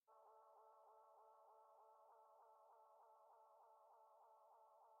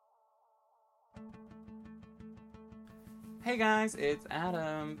Hey guys, it's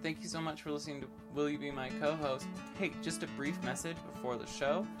Adam. Thank you so much for listening to Will You Be My Co-Host. Hey, just a brief message before the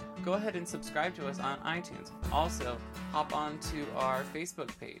show. Go ahead and subscribe to us on iTunes. Also, hop on to our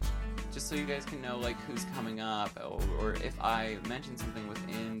Facebook page, just so you guys can know who's coming up, or if I mention something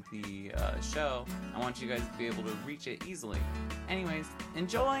within the show, I want you guys to be able to reach it easily. Anyways,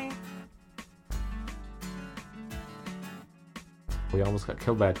 enjoy! We almost got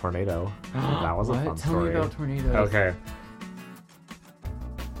killed by a tornado. That was a fun Tell story. me about tornadoes. Okay.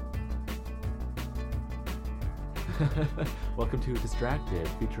 Welcome to Distracted,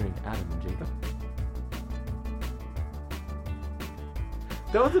 featuring Adam and Jacob.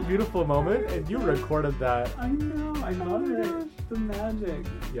 That was a beautiful moment, and you recorded that. I know, I love it. The magic.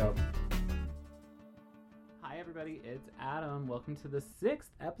 Yep. Hi everybody, it's Adam. Welcome to the 6th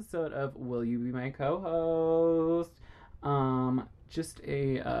episode of Will You Be My Co-Host? Just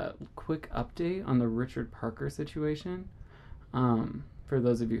a quick update on the Richard Parker situation. For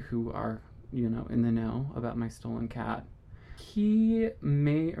those of you who are, in the know about my stolen cat. He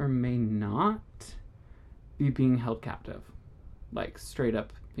may or may not be being held captive. Straight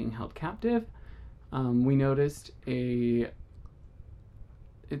up being held captive. We noticed it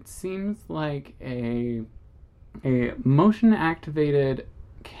seems like a motion activated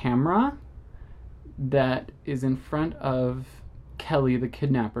camera that is in front of Kelly the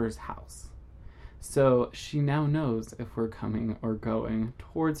kidnapper's house. So she now knows if we're coming or going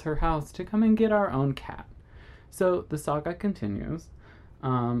towards her house to come and get our own cat. So the saga continues.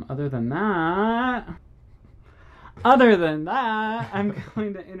 Other than that, I'm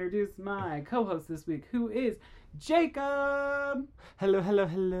going to introduce my co-host this week, who is Jacob. Hello. Oh,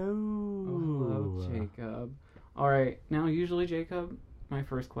 hello, Jacob. All right. Now, usually, Jacob, my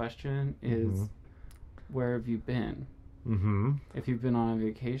first question is, where have you been? Mm-hmm. If you've been on a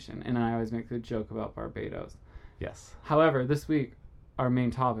vacation. And I always make the joke about Barbados. Yes. However, this week, our main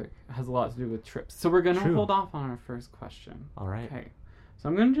topic has a lot to do with trips. So we're going to True. hold off on our first question. All right. Okay. So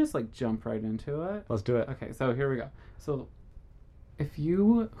I'm going to just jump right into it. Let's do it. Okay, so here we go. So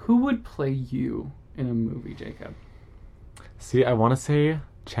who would play you in a movie, Jacob? See, I want to say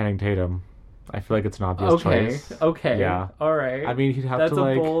Channing Tatum. I feel like it's an obvious choice. Okay. Yeah. All right. I mean, he'd have That's to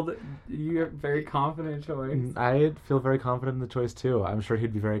a bold, you're very confident choice. I feel very confident in the choice too. I'm sure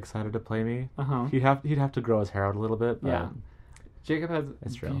he'd be very excited to play me. Uh-huh. He'd have to grow his hair out a little bit. But Yeah. Jacob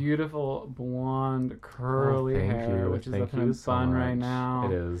has beautiful blonde curly hair, which is up in a bun right now.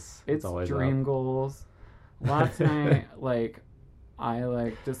 It is. It's always dream up. goals. Last night,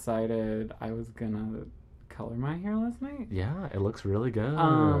 I decided I was gonna color my hair last night. Yeah, it looks really good.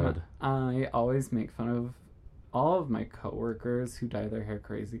 I always make fun of all of my coworkers who dye their hair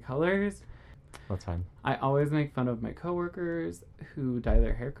crazy colors. That's fine. I always make fun of my coworkers who dye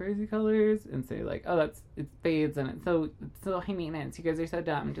their hair crazy colors and say oh, it fades and it's so high maintenance. You guys are so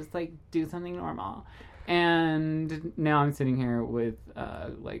dumb. Just do something normal. And now I'm sitting here with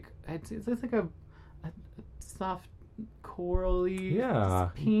it's like a soft corally,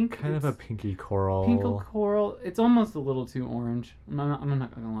 pink, kind of a pinky coral. It's almost a little too orange. I'm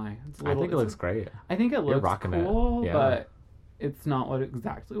not gonna lie. I think it looks great. I think it looks cool, yeah. but it's not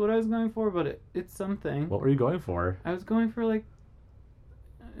exactly what I was going for. But it's something. What were you going for? I was going for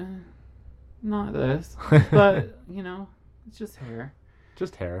not this, but it's just hair.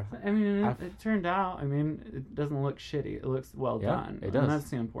 Just hair. I mean, it turned out. I mean, it doesn't look shitty. It looks well done. It does. And that's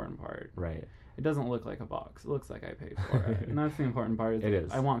the important part. Right. It doesn't look like a box. It looks like I paid for it. And that's the important part. It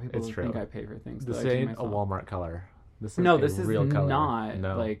is. I want people to true. think I pay for things. This ain't a Walmart color. This is this is real color. not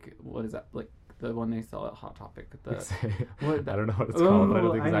No. what is that? The one they sell at Hot Topic. I don't know what it's called, but I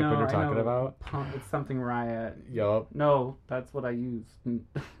know exactly what you're talking about. It's something Riot. Yup. No, that's what I use.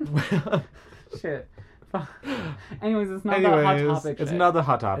 Shit. Anyways, it's not the Hot Topic shit. It's not the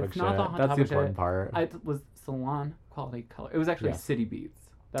Hot Topic it's shit. Not the Hot That's Topic the important part. It was salon quality color. It was actually City Beats.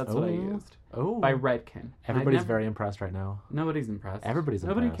 That's what I used. Oh. By Redken. Everybody's very impressed right now. Nobody's impressed.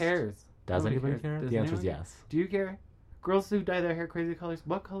 Nobody cares. Does Nobody anybody cares. care? The answer is yes. Do you care? Girls who dye their hair crazy colors,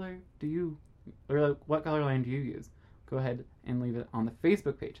 what color do you, or what color line do you use? Go ahead and leave it on the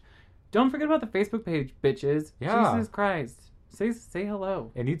Facebook page. Don't forget about the Facebook page, bitches. Yeah. Jesus Christ. Say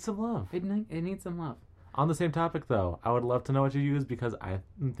hello. It needs some love. It needs some love. On the same topic, though, I would love to know what you use because I'm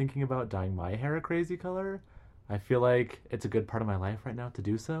thinking about dyeing my hair a crazy color. I feel like it's a good part of my life right now to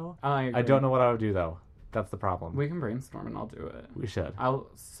do so. I don't know what I would do, though. That's the problem. We can brainstorm and I'll do it. We should. I'll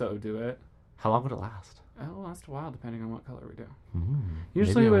so do it. How long would it last? It'll last a while depending on what color we do.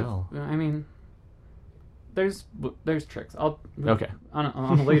 Usually there's tricks. Okay. On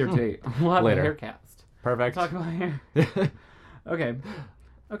a later date. We'll have a hair cast. Perfect. We'll talk about hair.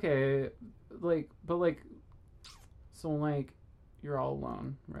 Okay. So, like, you're all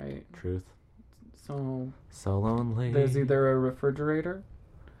alone, right? Truth. So lonely. there's either a refrigerator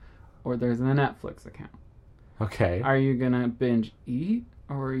or there's a Netflix account. Okay. Are you gonna binge eat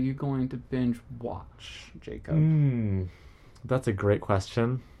or are you going to binge watch, Jacob? That's a great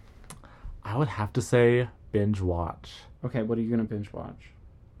question. I would have to say binge watch. Okay, what are you gonna binge watch?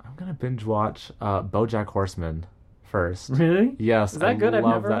 I'm gonna binge watch BoJack Horseman first. Really? Yes. Is that good? I I've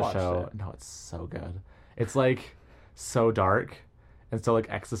love never that watched show. it. No, it's so good. It's like so dark and so like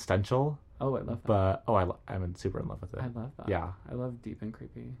existential. Oh, I love that. But I'm super in love with it. I love that. Yeah. I love deep and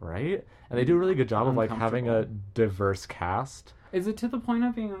creepy. Right? And they do a really good job of like having a Uncomfortable. diverse cast. Is it to the point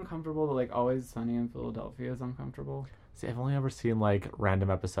of being uncomfortable that like Always Sunny in Philadelphia is uncomfortable? See, I've only ever seen like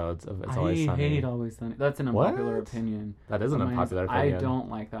random episodes of It's I Always Sunny. hate Always Sunny. That's an unpopular What? opinion. That is an Mine unpopular opinion. I don't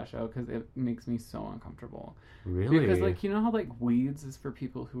like that show because it makes me so uncomfortable. Really? Because like, you know how like Weeds is for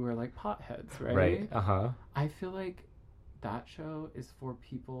people who are like potheads, right? Right. Uh-huh. I feel like that show is for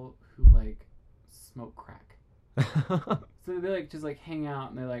people who like smoke crack. So they like just like hang out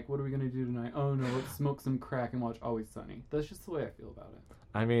and they're like, what are we gonna do tonight? Oh no, let's smoke some crack and watch Always Sunny. That's just the way I feel about it.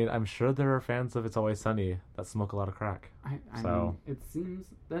 I mean, I'm sure there are fans of It's Always Sunny that smoke a lot of crack. I So- mean, it seems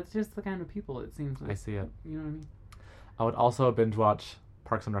that's just the kind of people it seems like. I see it. You know what I mean? I would also binge watch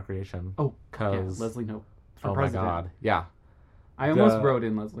Parks and Recreation. Oh, yeah, Because Leslie Knope for oh president. my god. Yeah. I almost The- wrote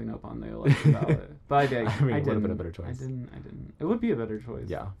in Leslie Knope on the election ballot, but I did. I mean, it would have didn't. been a better choice. I didn't. It would be a better choice.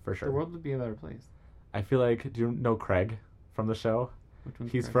 Yeah, for The sure. world would be a better place. I feel like, do you know Craig from the show? Which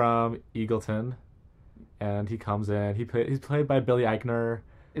one's He's correct? from Eagleton, and he comes in. He's played by Billy Eichner.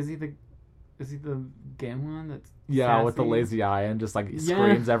 Is he the gay one that's Yeah, with the sassy? lazy eye and just like Yeah.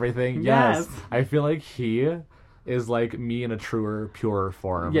 screams everything. Yes. Yes. I feel like he is like me in a truer, purer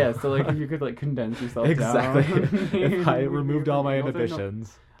form. Yeah, so like if you could like condense yourself Exactly. down. If I You removed were all my Eagleton, no.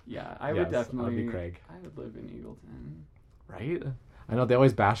 inhibitions. Yeah, I Yes, would I'd definitely be Craig. I would live in Eagleton. Right? I know they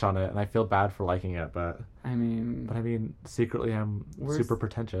always bash on it, and I feel bad for liking it, but I mean, I mean, secretly I'm We're super s-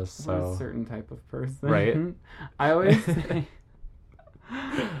 pretentious, we're so a certain type of person. Right. I always say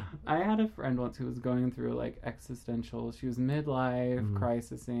I had a friend once who was going through like existential. She was midlife Mhm.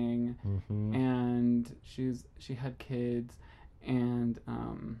 crisising, Mhm. and she had kids, and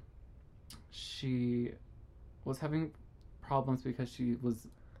she was having problems because she was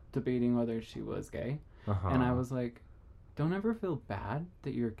debating whether she was gay, Uh-huh. and I was like, don't ever feel bad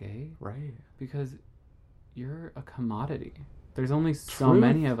that you're gay right. because you're a commodity. There's only so Truth.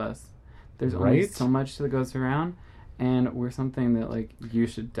 many of us. There's only Right. so much that goes around, and we're something that like you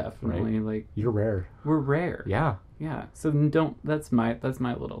should definitely like. You're rare. We're rare. Yeah, Yeah. So don't. That's my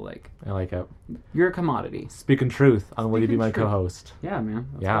little like. I like it. You're a commodity. Speaking truth on Will You Be Speaking My truth. co-host? Yeah, man.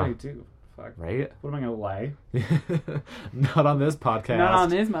 That's Yeah. what I do. Fuck. Right? What am I gonna lie? Not on this podcast. Not on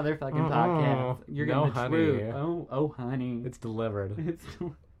this motherfucking Mm-mm. podcast. You're getting No, the honey. truth. Oh, honey. It's delivered. It's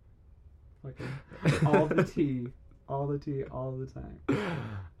fucking all the tea, all the time.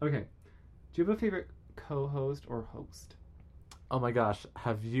 Okay. Do you have a favorite co-host or host? Oh my gosh,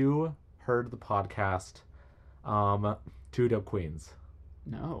 have you heard the podcast Two Dope Queens?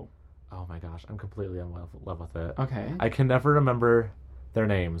 No. Oh my gosh, I'm completely in love with it. Okay. I can never remember their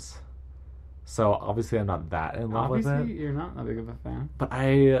names. So obviously I'm not that in love with Obviously, it. you're not that big of a fan. But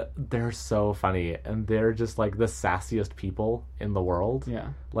they're so funny, and they're just like the sassiest people in the world. Yeah.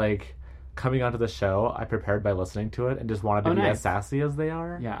 Like coming onto the show, I prepared by listening to it and just wanted to Oh, be nice. as sassy as they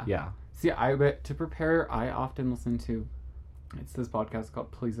are. Yeah. Yeah. See, to prepare, I often listen to. It's this podcast called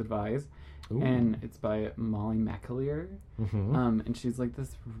Please Advise, Ooh. and it's by Molly McAleer. Mhm. And she's like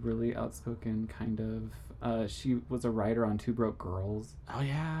this really outspoken kind of. She was a writer on Two Broke Girls, Oh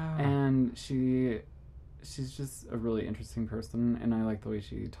yeah. and she's just a really interesting person, and I like the way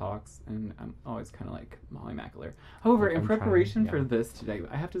she talks, and I'm always kind of like Molly McAleer. However, Like, in I'm preparation trying, for this today,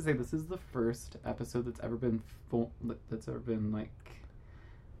 I have to say this is the first episode that's ever been like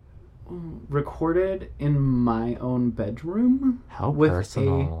recorded in my own bedroom. How with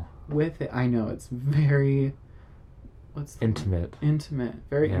personal. With it, I know it's very what's the word? Intimate. Intimate,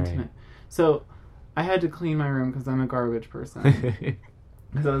 very Very. intimate. So I had to clean my room because I'm a garbage person.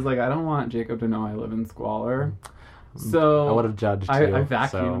 Because I was like, I don't want Jacob to know I live in squalor. So I would have judged I you.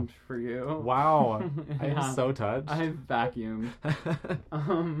 vacuumed for you. So. Wow. I Yeah. am so touched. I vacuumed.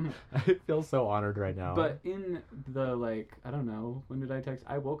 I feel so honored right now. But in the like, I don't know, when did I text?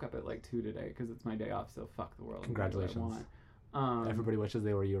 I woke up at like 2 today because it's my day off. So fuck the world. and do what I Congratulations. want. Everybody wishes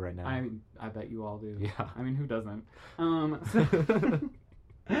they were you right now. I bet you all do. Yeah. I mean, who doesn't?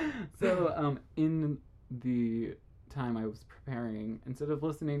 So in the time I was preparing, instead of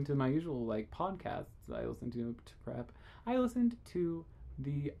listening to my usual like podcasts that I listen to prep, I listened to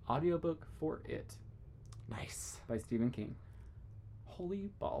the audiobook for it. Nice. by Stephen King. Holy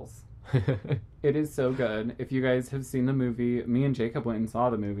balls. It is so good. If you guys have seen the movie, me and Jacob went and saw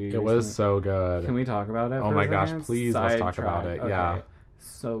the movie. It was so good. Can we talk about it? Oh for my a gosh, second? please, let's talk about Sidetrack. it. Yeah. Okay.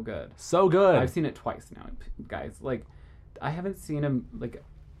 So good. So good. I've seen it twice now, guys. Like, I haven't seen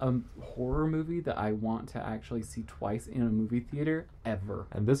a horror movie that I want to actually see twice in a movie theater ever.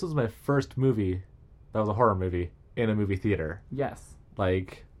 And this was my first movie that was a horror movie in a movie theater. Yes.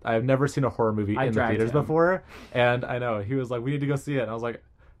 Like, I've never seen a horror movie in the dragged theaters him. before. And I know, he was like, we need to go see it. And I was like,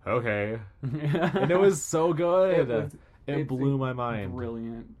 okay. And it was so good. It blew my mind.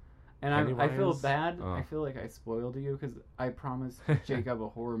 Brilliant. And I feel Pennywise? bad. Oh. I feel like I spoiled you because I promised Jacob a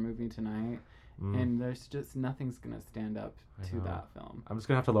horror movie tonight. And there's just nothing's going to stand up to that film. I'm just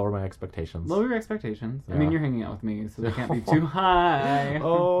going to have to lower my expectations. Lower your expectations. Yeah. I mean, you're hanging out with me, so they can't be too high.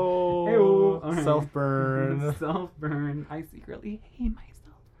 Oh, Ew. All right. self-burn. Self-burn. I secretly hate myself.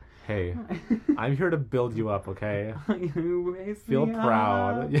 Hey, I'm here to build you up, okay? You raise Feel me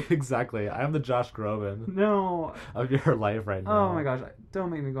proud. up. Yeah, exactly. I'm the Josh Groban No. of your life right now. Oh my gosh.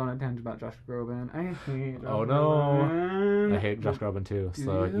 Don't make me go on a tangent about Josh Groban. I hate Josh Oh, no. Groban. I hate Josh Groban too, Do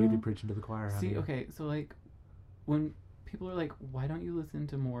so you? you'd be preaching to the choir. See, honey. okay, so like, when people are like, why don't you listen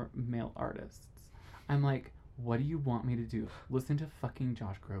to more male artists? I'm like, what do you want me to do? Listen to fucking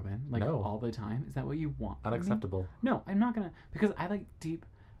Josh Groban? Like, No. all the time? Is that what you want from me? Unacceptable. No, I'm not gonna, because I like deep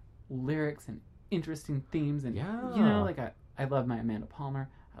lyrics and interesting themes, and, Yeah. you know, like, I love my Amanda Palmer,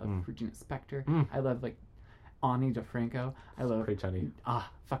 I love Mm. Regina Spektor, Mm. I love, like, Ani DeFranco, I love, Preach, honey.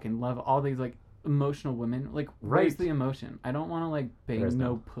 fucking love all these, like, emotional women. Like, Right. where's the emotion? I don't want to, like, bang There is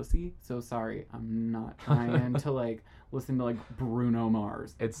no none. pussy, so sorry, I'm not trying to, like, listen to, like, Bruno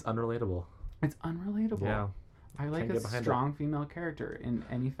Mars. It's unrelatable. It's unrelatable. Yeah. I like Can't a get behind it. strong female character in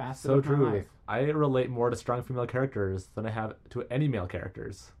any facet So of my true. life. I relate more to strong female characters than I have to any male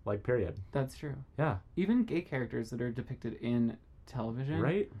characters. Like, period. That's true. Yeah. Even gay characters that are depicted in television.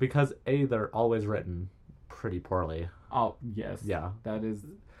 Right? Because A, they're always written pretty poorly. Oh, yes. Yeah. That is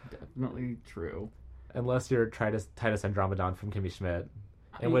definitely true. Unless you're Titus Andromedon from Kimmy Schmidt.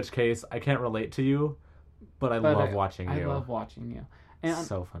 In I- which case, I can't relate to you, but I But love watching you. I love watching you. And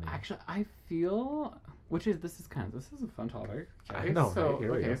so funny. actually, I feel, this is a fun topic. I know, So, right?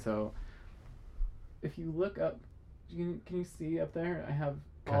 Here we go. so if you look up, can you see up there? I have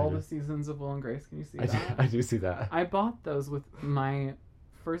Kinda. all the seasons of Will and Grace. Can you see I that? do see that. I bought those with my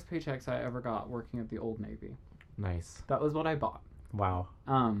first paychecks I ever got working at the Old Navy. Nice. That was what I bought. Wow.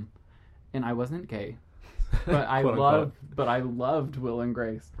 And I wasn't gay, but I Quote, loved Will and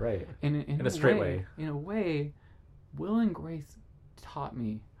Grace. Right. In a straight way. In a way, Will and Grace taught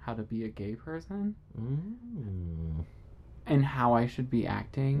me how to be a gay person Mm. and how I should be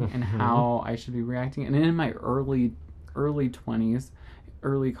acting and Mhm. how I should be reacting. And in my early 20s,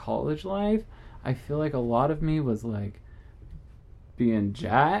 early college life, I feel like a lot of me was like being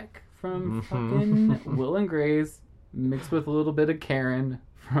Jack from Mhm. fucking Will and Grace mixed with a little bit of Karen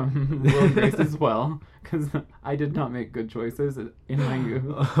from Will and Grace as well, because I did not make good choices in my youth.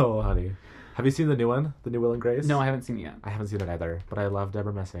 Oh, honey. Have you seen the new one? The new Will and Grace? No, I haven't seen it yet. I haven't seen it either, but I love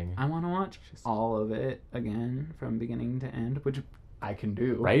Deborah Messing. I want to watch all of it again from beginning to end, which I can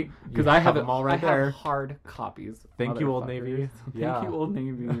do. Right? Because You I have them all right I there. have hard copies. Thank you, Old motherfuckers. Navy. Thank Yeah. you, Old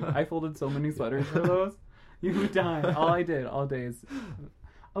Navy. I folded so many sweaters for those. You would die. All I did all day is.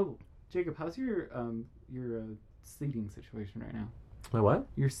 Oh, Jacob, how's your seating situation right now? My what?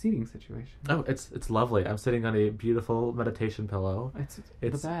 Your seating situation. Oh, it's lovely. I'm sitting on a beautiful meditation pillow. It's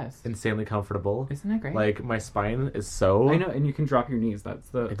It's the best. Insanely comfortable. Isn't it great? Like, my spine is so... I know, and you can drop your knees. That's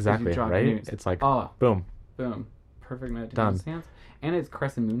the Exactly, you drop right? Your knees. It's like, Oh, boom. boom, perfect meditation Done. stance, and it's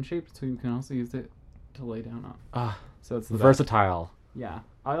crescent moon shaped, so you can also use it to lay down on. Ah, So it's the best. versatile. Yeah,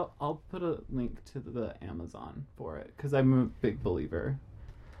 I'll put a link to the Amazon for it because I'm a big believer.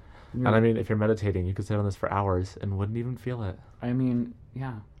 And I mean, if you're meditating, you could sit on this for hours and wouldn't even feel it. I mean, yeah,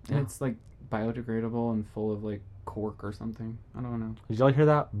 and Yeah. it's like biodegradable and full of like cork or something. I don't know. Did y'all hear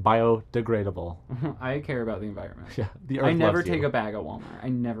that? Biodegradable. I care about the environment. Yeah, the earth I never loves take you. a bag at Walmart. I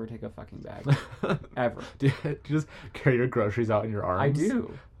never take a fucking bag ever. Do you just carry your groceries out in your arms? I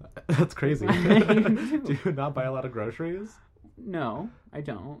do. That's crazy. I do. Do you not buy a lot of groceries? No, I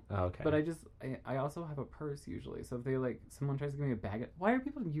don't. Oh, okay. But I also have a purse usually. So if they someone tries to give me a bag, why are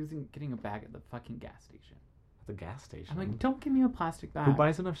people getting a bag at the fucking gas station? At the gas station. I'm like, don't give me a plastic bag. Who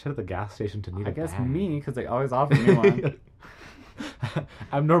buys enough shit at the gas station to need I a guess bag? me, because they always offer me one.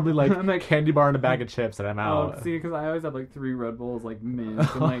 I'm normally like, I'm like- candy bar and a bag of chips and I'm Oh, out. see, because I always have like 3 Red Bulls, like mint,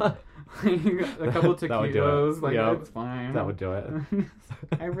 and like a couple That would do it. taquitos. Like Yep. it's fine. That would do it.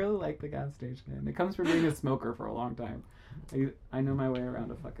 I really like the gas station. It comes from being a smoker for a long time. I know my way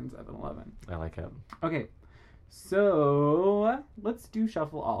around a fucking 7-Eleven. I like it. Okay, So let's do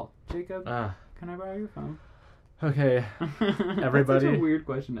shuffle all. Jacob, Ah, can I borrow your phone? okay. That's Everybody- such a weird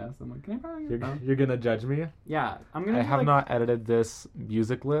question to ask someone. Can I borrow your phone? You're gonna judge me? Yeah, I'm gonna. I do, have like- not edited this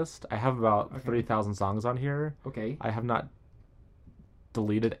music list. I have about Okay. 3,000 songs on here. Okay. I have not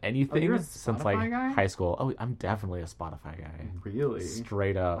deleted anything you're a since Spotify like guy? high school. Oh, I'm definitely a Spotify guy. Really?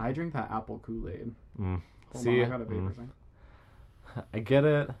 Straight up. I drink that apple Kool-Aid. Mm. Hold See, on, I got a vapor thing. I get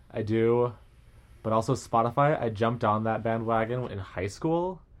it. I do. But also Spotify, I jumped on that bandwagon in high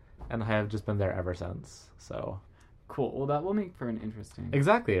school, and I have just been there ever since. So Cool. Well, that will make for an interesting.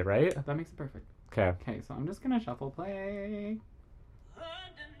 exactly, right? That makes it perfect. Okay. Okay, so I'm just gonna shuffle play.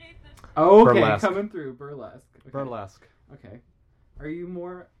 Okay, Burlesque. coming through burlesque. Okay. Burlesque. Okay. Are you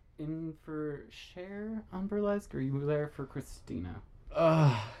more in for Cher on burlesque, or are you there for Christina?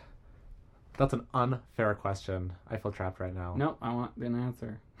 That's an unfair question. I feel trapped right now. Nope, I want an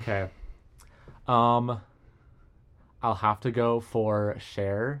answer. Okay. I'll have to go for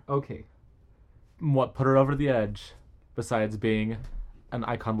Cher. Okay. What put her over the edge, besides being an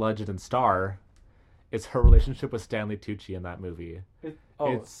icon, legend, and star, is her relationship with Stanley Tucci in that movie.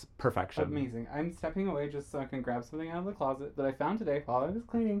 It's perfection. Amazing. I'm stepping away just so I can grab something out of the closet that I found today while I was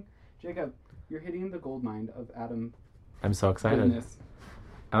cleaning. Jacob, you're hitting the gold mine of Adam I'm so excited. goodness.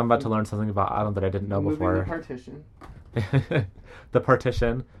 I'm about to learn something about Adam that I didn't know Moving the before. partition. The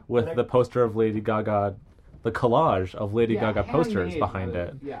partition with But I- the poster of Lady Gaga, the collage of Lady Yeah, Gaga posters handmade, behind rather-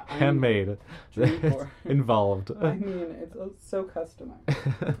 it. yeah, I'm Handmade. dreaming for. Involved. I mean, it's so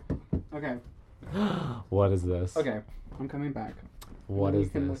customized. Okay. What is this? Okay. I'm coming back. What And is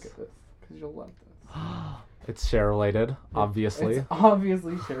you can this? look at this because you'll love this. It's Cher related, obviously. It's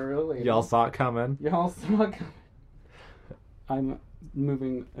obviously Cher related. Y'all saw it coming. Y'all saw it coming. I'm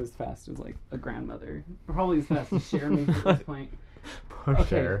moving as fast as like a grandmother. Probably as fast as Cher makes at this point. Poor Okay.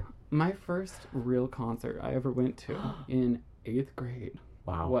 Cher. My first real concert I ever went to in 8th grade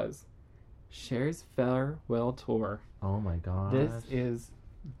Wow. was Cher's farewell tour. Oh my gosh. This is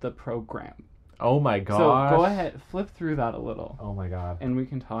the program. Oh my gosh. So go ahead, flip through that a little, Oh my god. and we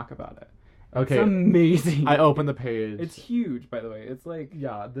can talk about it. Okay. It's amazing. I opened the page. It's huge, by the way. It's like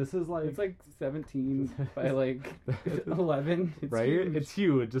yeah, this is like it's like 17 by like 11. It's right? huge. It's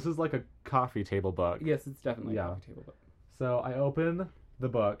huge. This is like a coffee table book. Yes, it's definitely Yeah. a coffee table book. So I open the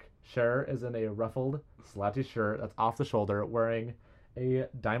book. Cher is in a ruffled, slouchy shirt that's off the shoulder, wearing a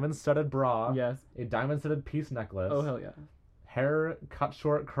diamond-studded bra, Yes. a diamond-studded piece necklace, Oh hell yeah. hair cut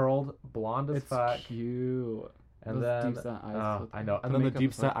short, curled, blonde as It's fuck, cute. and Those then deep set eyes oh, with I know, the and then the makeup deep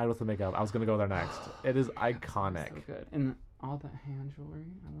is set like- eye with the makeup. I was gonna go there next. It is So iconic, good. And all that hand jewelry.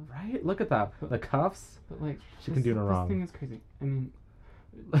 I love it. right? Look at that. The cuffs. But like She can do no wrong. This thing is crazy. I mean,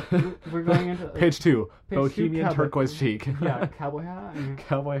 we're going into Page 2, Page two, Bohemian cowboy- turquoise chic. Yeah, cowboy hat. And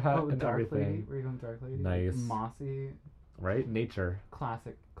Cowboy hat oh, and dark everything. lady. We're going dark lady. Nice. Mossy. Right? Nature.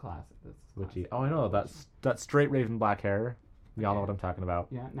 Classic. That's Witchy. classic. Oh, I know. That straight raven black hair. We all know Okay. what I'm talking about.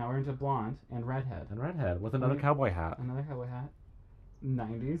 Yeah. Now we're into blonde and redhead. And redhead with another cowboy hat. Another cowboy hat.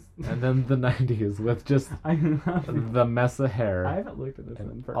 90s. And then the 90s with just I love the mess of hair. I haven't looked at this in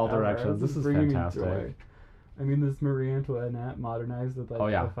in all forever. directions. This is bringing me fantastic. joy. I mean, this Marie Antoinette modernized with like Oh,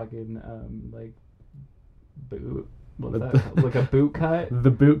 yeah. a fucking like boot. What's With that? the- Like a boot cut. The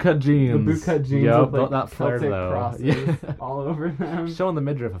bootcut jeans. The boot cut jeans Yep, with like that flare Celtic though. crosses Yeah. all over them. Showing the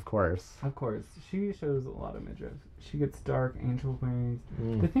midriff, of course. Of course, she shows a lot of midriff. She gets dark angel wings. The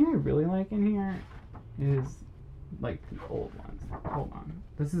Mm. thing I really like in here is like the old ones. Hold on,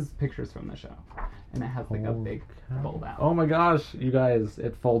 this is pictures from the show, and it has like a big fold out. Oh my gosh, you guys,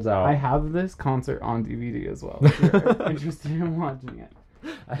 it folds out. I have this concert on DVD as well. If you're interested in watching it.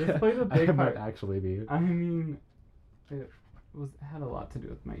 This played a big I might part. actually be. I mean, it had a lot to do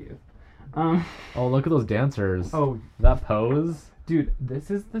with my youth. Oh, look at those dancers. Oh, That pose. dude, this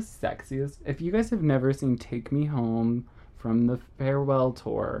is the sexiest. If you guys have never seen "Take Me Home" from the farewell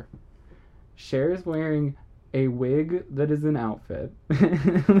tour, Cher is wearing a wig that is an outfit. That's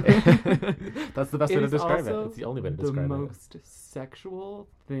the best way to is describe it. also It's the only way to the describe most sexual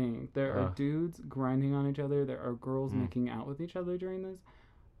thing. There are Ugh. dudes grinding on each other. There are girls Mm. making out with each other during this.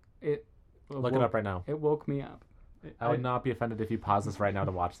 it. Look it up right now. It woke me up. I would not be offended if you pause this right now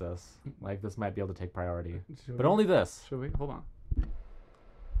to watch this. Like, this might be able to take priority. Should But we- only this. Should we? Hold on.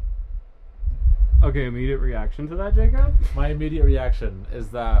 Okay, immediate reaction to that, Jacob? My immediate reaction is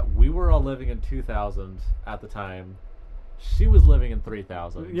that we were all living in 2000 at the time. She was living in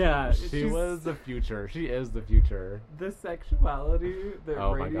 3000. Yeah, She she's- was the future. She is the future. The sexuality that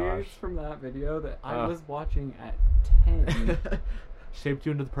Oh my radiates gosh. from that video that I Ugh. was watching at 10. Shaped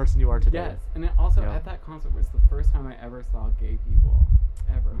you into the person you are today. Yes, and it also Yeah. at that concert was the first time I ever saw gay people.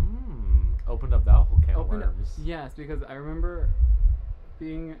 Ever. opened up that whole can of Opened up, worms. yes, because I remember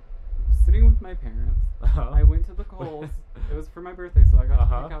sitting with my parents. I went to the Kohl's. It was for my birthday, so I got to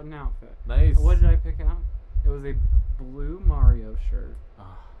pick out an outfit. Nice. What did I pick out? It was a blue Mario shirt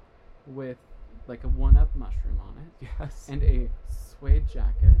with like a 1-Up mushroom on it. Yes. And a suede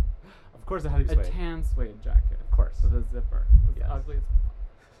jacket. Of course, it had to be suede. A tan suede jacket. Of course. With a zipper. It was Yes. ugly as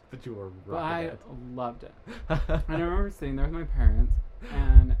But you were But rocking I it. loved it. And I remember sitting there with my parents,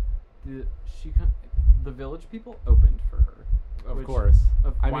 and the Village People opened for her. Of course.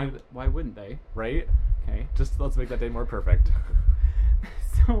 Why wouldn't they? Right? Okay. Just let's make that day more perfect.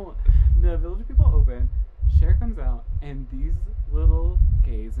 So the Village People open, Cher comes out, and these little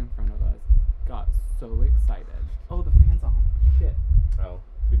gays in front of us got so excited. Oh, the fan's on. Shit. Oh,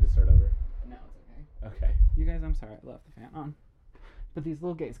 we need to start over. No, it's okay. Okay. You guys, I'm sorry, I left the fan on. But these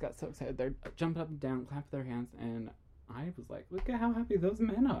little gays got so excited. They're jumping up and down, clapping their hands, and I was like, look at how happy those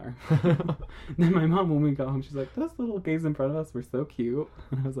men are. Then my mom, when we got home, she's like, those little gays in front of us were so cute.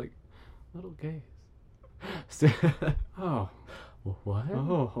 And I was like, little gays? Oh. What?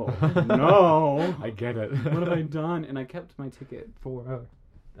 Oh, no. I get it. What have I done? And I kept my ticket for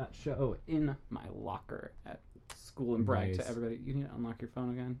that show in my locker at school and bragged to everybody, you need to unlock your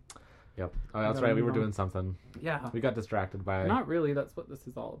phone again. Yep. Oh, that's right. We were doing something. Yeah. We got distracted by... Not really. That's what this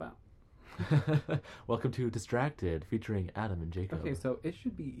is all about. Welcome to Distracted, featuring Adam and Jacob. Okay, so It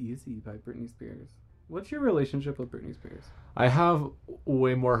Should Be Easy by Britney Spears. What's your relationship with Britney Spears? I have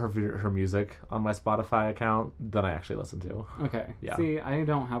way more her music on my Spotify account than I actually listen to. Okay. Yeah. See, I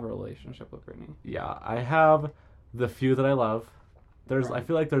don't have a relationship with Britney. Yeah, I have the few that I love. I Right.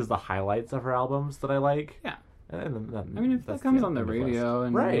 feel like there's the highlights of her albums that I like. Yeah. And then, I mean, if that comes on the radio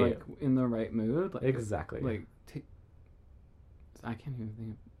and right. you're like in the right mood, like Exactly. Like, I can't even think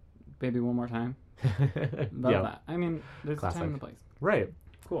of Baby One More Time. Love Yeah. that. I mean, there's a time Classic. and a place. Right.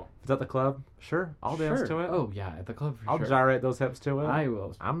 Cool. If it's at the club, sure, I'll dance to it. Oh yeah, at the club for I'll sure. gyrate those hips to it. I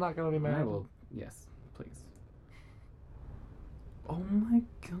will. I'm not gonna be mad. I will. Yes, please. Oh my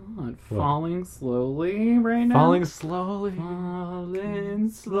God! What? Falling slowly right now. Falling slowly. Falling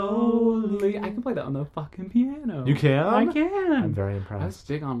slowly. I can play that on the fucking piano. You can? I can. I'm very I was impressed.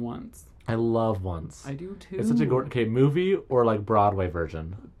 big on Once. I love Once. I do too. It's such a okay movie or like Broadway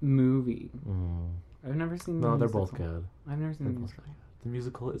version. Movie. Mm. I've never seen. The No, they're musical. both good. I've never seen They're the both musical. really good. The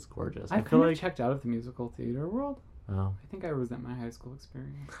musical is gorgeous. I've I feel kind of like checked out of the musical theater world. Oh, I think I resent my high school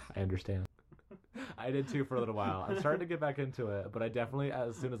experience. I understand. I did too for a little while. I'm starting to get back into it, but I definitely,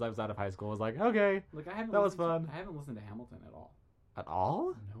 as soon as I was out of high school, was like, okay, Like I haven't. That was listened fun. I haven't listened to Hamilton at all. at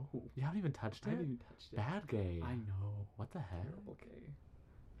all? No. You haven't even touched I it? haven't even touched it. Bad gay. I know. What the heck? Terrible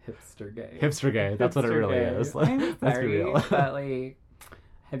gay. Hipster gay. Hipster gay. That's what it Hipster really gay. is. I'm Let's be sorry, real. but like,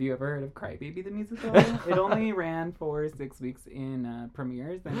 have you ever heard of Crybaby the musical? It only ran for 6 weeks in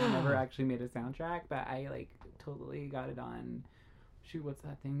premieres, and it never actually made a soundtrack. But I like totally got it on. Shoot, what's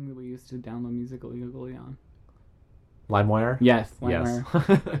that thing that we used to download music illegally on? LimeWire? Yes, Yes.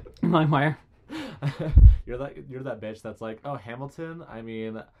 LimeWire. LimeWire. You're that bitch that's like, oh, Hamilton? I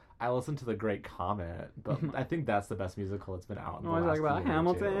mean, I listened to The Great Comet, but I think that's the best musical that's been out in the I want last to talk about year or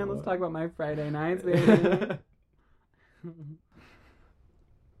Hamilton. two. Let's talk about my Friday nights, baby.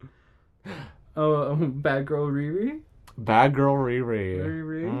 Bad Girl Riri. Bad Girl Riri.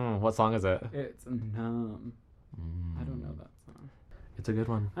 Riri. What song is it? It's Numb. I don't know that song. It's a good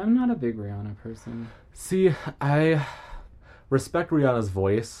one. I'm not a big Rihanna person. See, I respect Rihanna's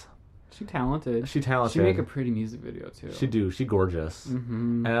voice. She talented. She talented. She make a pretty music video too. She gorgeous.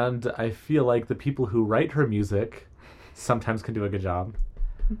 Mm-hmm. And I feel like the people who write her music sometimes can do a good job.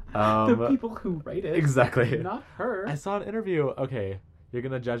 The people who write it. Exactly. Not her. I saw an interview. Okay, you're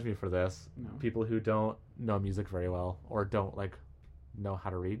gonna judge me for this. No. People who don't know music very well or don't like know how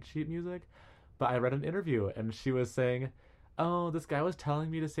to read sheet music. But I read an interview and she was saying, oh, this guy was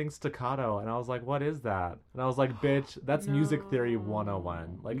telling me to sing staccato. And I was like, what is that? And I was like, bitch, that's music theory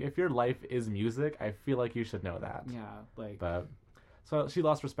 101. Like, if your life is music, I feel like you should know that. Yeah, like. But so she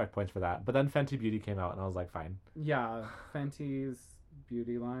lost respect points for that. But then Fenty Beauty came out and I was like, fine. Yeah, Fenty's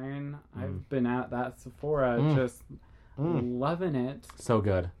beauty line. I've been at that Sephora, just loving it. So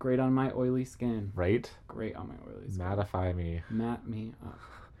good. Great on my oily skin. Right? Great on my oily skin. Mattify me. Matte me up.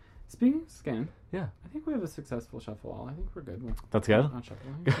 Speaking of skin, Yeah. I think we have a successful shuffle all. I think we're good. That's good. On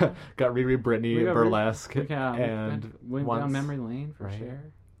shuffling. Got Riri, Britney, We got Burlesque, Yeah, and went once... down memory lane for right. sure.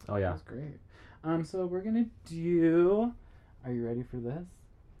 Oh, That yeah. was great. So we're gonna do. Are you ready for this?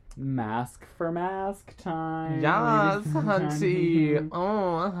 Mask for mask time. Yes, ladies and hunty. gentlemen.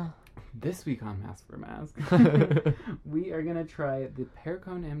 Oh. This week on Mask for Mask, we are gonna try the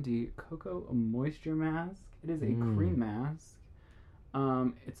Perricone MD Cocoa Moisture Mask. It is a cream mask.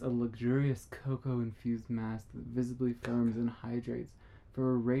 It's a luxurious cocoa-infused mask that visibly firms and hydrates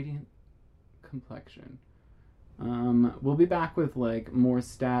for a radiant complexion. We'll be back with like more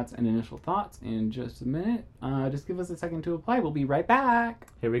stats and initial thoughts in just a minute. Just give us a second to apply. We'll be right back.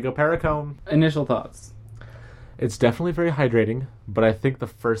 Here we go, Paracone. Initial thoughts. It's definitely very hydrating, but I think the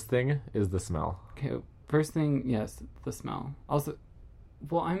first thing is the smell. Okay, first thing, yes, the smell. Also,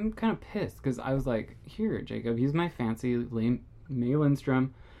 well, I'm kind of pissed because I was like, here, Jacob, use my fancy May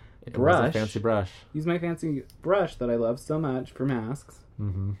Lindstrom It brush. was a fancy brush. Use my fancy brush that I love so much for masks.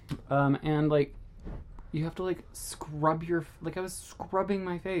 Mm-hmm. And like, you have to like scrub your like I was scrubbing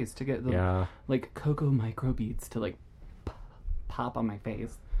my face to get the like cocoa microbeads to like pop on my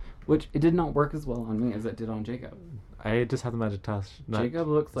face, which it did not work as well on me as it did on Jacob. I just have the magic touch. Jacob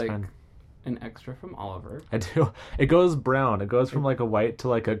looks like fine. an extra from Oliver. I do. It goes brown. It goes from like a white to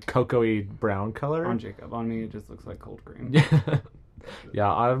like a cocoa-y brown color. On Jacob. On me, it just looks like cold cream.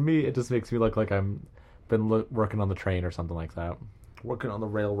 Yeah, on me, it just makes me look like I'm been working on the train or something like that. Working on the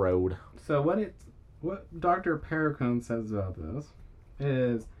railroad. So what Dr. Paracone says about this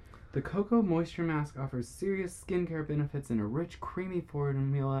is the Cocoa Moisture Mask offers serious skincare benefits in a rich, creamy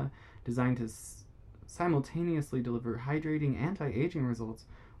formula designed to simultaneously deliver hydrating anti-aging results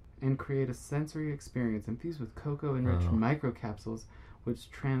and create a sensory experience infused with cocoa-enriched microcapsules which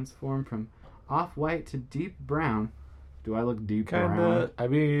transform from off-white to deep brown. Do I look deep brown? Kinda. I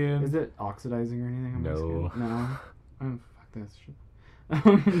mean... Is it oxidizing or anything on my No. skin? No. Oh, fuck this shit.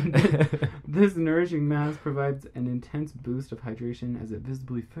 This nourishing mask provides an intense boost of hydration as it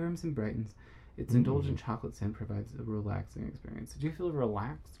visibly firms and brightens. Its indulgent chocolate scent provides a relaxing experience. Did you feel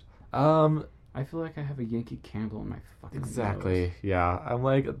relaxed? I feel like I have a Yankee Candle in my fucking Exactly. nose. Yeah. I'm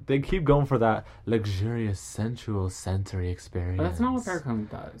like, they keep going for that luxurious, sensual, sensory experience. But that's not what Paracone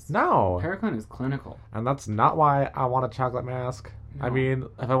does. No. Paracone is clinical. And that's not why I want a chocolate mask. No. I mean,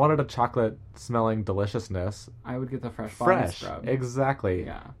 if I wanted a chocolate smelling deliciousness, I would get the fresh body scrub. Exactly.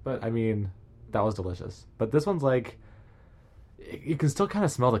 Yeah, but I mean, that was delicious. But this one's like, you can still kind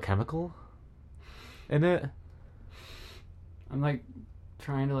of smell the chemical in it. I'm like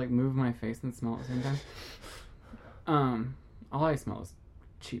trying to like move my face and smell at the same time. All I smell is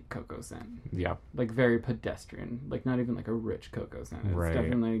cheap cocoa scent. Yeah. Like very pedestrian. Like not even like a rich cocoa scent. It's Right.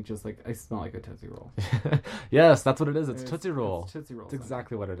 definitely just like I smell like a Tootsie Roll. Yes, that's what it is. It's Tootsie Roll. It's Tootsie Roll. That's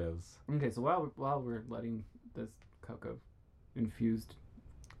exactly what it is. Okay, so while we're letting this cocoa infused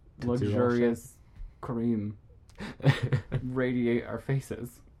Tootsie Roll luxurious cream radiate our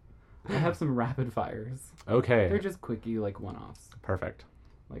faces, I have some rapid fires. Okay. They're just quickie like one-offs, Perfect.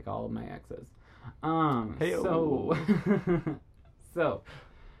 like all of my exes. Hey-o. So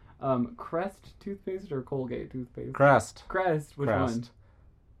Crest toothpaste or Colgate toothpaste? Crest. Crest. Which Crest. one?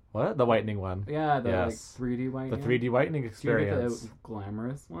 What? The whitening one. Yeah, the Yes. like 3D whitening. The 3D whitening Do you get experience. the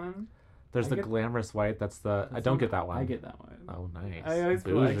glamorous one? There's I the get- glamorous white. That's the. I That's don't one- get that one. I get that one. Oh, nice. I always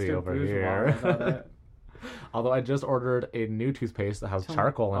feel Bougie extra over bourgeois here. about it. Although I just ordered a new toothpaste that has Tell me-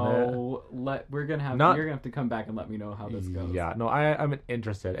 charcoal in it. Oh, we're gonna have Not- you're gonna have to come back and let me know how this goes. Yeah, no, I'm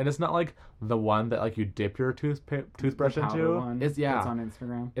interested, and it's not like the one that like you dip your toothbrush The powder into. one It's that's on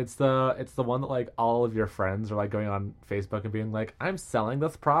Instagram. It's the one that like all of your friends are like going on Facebook and being like, I'm selling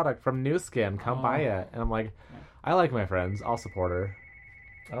this product from New Skin, come buy it. And I'm like, Yeah. I like my friends, I'll support her.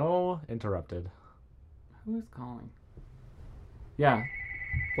 Oh, interrupted. Who is calling? Yeah,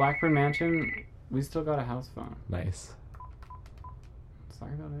 Blackburn Mansion. We still got a house phone. Nice.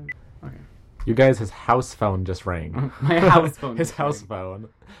 Sorry about it. Okay. You guys, his house phone just rang. My house phone His just house rang. phone.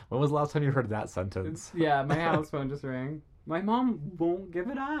 When was the last time you heard that sentence? Yeah, my house phone just rang. My mom won't give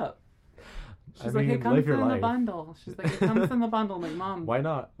it up. She's I like, mean, it comes live your in the life. bundle. She's like, it comes in the bundle. I'm like, Mom. Why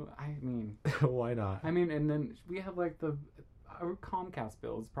not? Why not? and then we have like our Comcast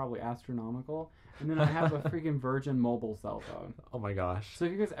bill is probably astronomical. And then I have a freaking Virgin Mobile cell phone. Oh my gosh. So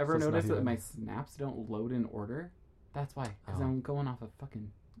if you guys ever So it's not notice that even- my snaps don't load in order, that's why. Because Oh. I'm going off of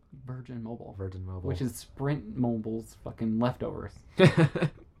fucking Virgin Mobile. Virgin Mobile. Which is Sprint Mobile's fucking leftovers. That's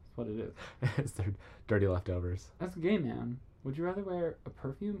what it is. It's their dirty leftovers. That's gay, man. Would you rather wear a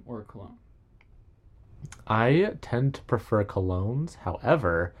perfume or a cologne? I tend to prefer colognes.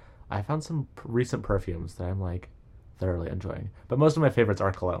 However, I found some recent perfumes that I'm like thoroughly enjoying. But most of my favorites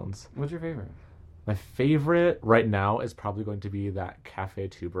are colognes. What's your favorite? My favorite right now is probably going to be that Cafe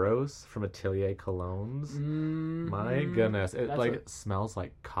Tuberose from Atelier Colognes. My goodness, it That's like smells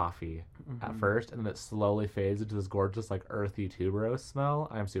like coffee at Mhm. first, and then it slowly fades into this gorgeous like earthy tuberose smell.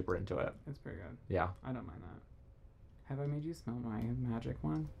 I'm super into it. It's pretty good. Yeah. I don't mind that. Have I made you smell my magic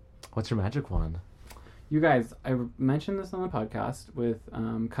one? What's your magic one? You guys, I mentioned this on the podcast with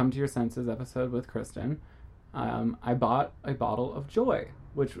Come to Your Senses episode with Kristen. I bought a bottle of Joy,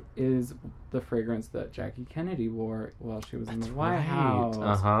 which is the fragrance that Jackie Kennedy wore while she was in the White House.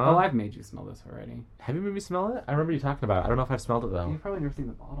 Uh-huh. Oh, I've made you smell this already. Have you made me smell it? I remember you talking about it. I don't know if I've smelled it, though. You've probably never seen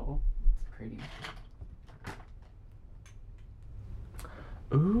the bottle. It's pretty.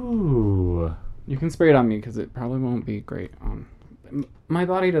 Ooh. You can spray it on me because it probably won't be great on... My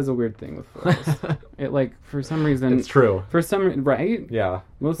body does a weird thing with flowers. It, like, for some reason... It's true. For some... Right? Yeah.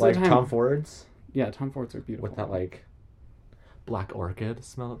 Most like of the time... Tom Ford's? Yeah, Tom Fords are beautiful. With that, like, black orchid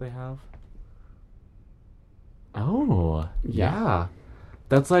smell that they have. Oh. Yeah.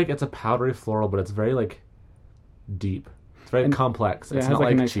 That's like, it's a powdery floral, but it's very, like, deep. It's very complex. It's it has, not, like,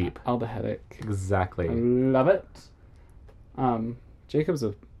 like, a nice cheap. aldehydic. Exactly. I love it. Jacob's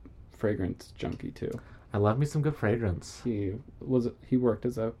a fragrance junkie, too. I love me some good fragrance. He worked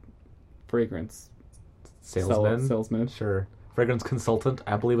as a fragrance Salesman? Sure. Fragrance consultant,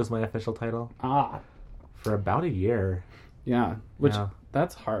 I believe, is my official title. For about a year. Yeah.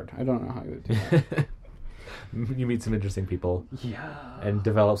 That's hard. I don't know how you would do that. You meet some interesting people. Yeah. And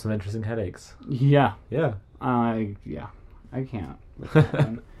develop some interesting headaches. Yeah. Yeah. I can't. With that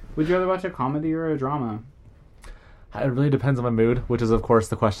one. Would you rather watch a comedy or a drama? It really depends on my mood, which is, of course,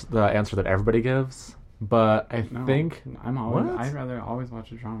 the answer that everybody gives. But I'd rather always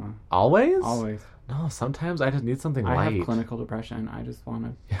watch a drama. Always? Always. No, sometimes I just need something light. I have clinical depression. I just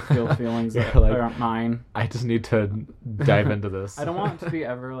want to feel feelings that like, aren't mine. I just need to dive into this. I don't want to be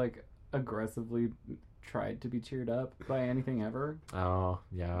ever, like, aggressively tried to be cheered up by anything ever. Oh,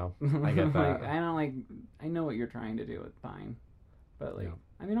 yeah. I get that. I know what you're trying to do. It's fine. But, like,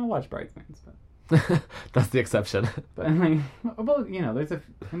 I mean, I'll watch Bridesmaids, but... That's the exception. But, like, well, you know,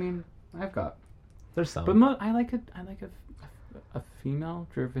 I've got... There's some. But I like a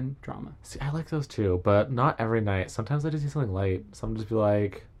female-driven drama. See, I like those too, but not every night. Sometimes I just need something light. Some just be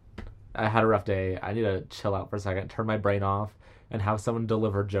like, I had a rough day. I need to chill out for a second, turn my brain off, and have someone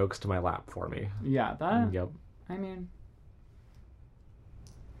deliver jokes to my lap for me. Yeah, that... Yep. I mean...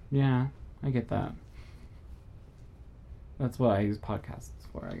 Yeah, I get that. That's what I use podcasts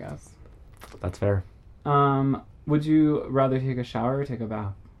for, I guess. That's fair. Would you rather take a shower or take a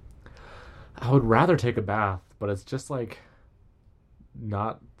bath? I would rather take a bath, but it's just like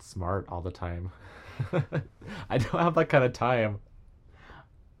not smart all the time. I don't have that kind of time.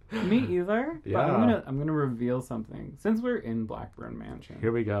 Me either. Yeah. But I'm gonna reveal something. Since we're in Blackburn Mansion,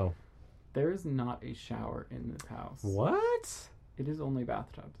 Here we go. there is not a shower in this house. What? It is only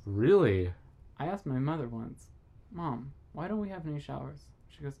bathtubs. Really? I asked my mother once, Mom, why don't we have any showers?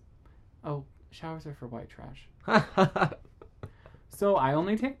 She goes, oh, showers are for white trash. So I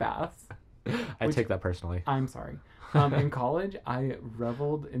only take baths. I take that personally. I'm sorry. In college, I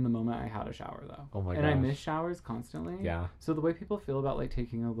reveled in the moment I had a shower, though. Oh my And gosh. I miss showers constantly. Yeah. So the way people feel about, like,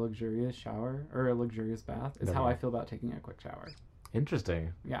 taking a luxurious shower or a luxurious bath is how I feel about taking a quick shower.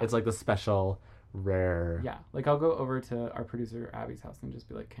 Interesting. Yeah. It's like the special, rare... Yeah. Like, I'll go over to our producer, Abby's house, and just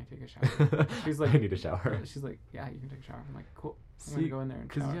be like, can I take a shower? She's like... I need a shower. She's like, yeah, you can take a shower. I'm like, cool. I'm See, going to go in there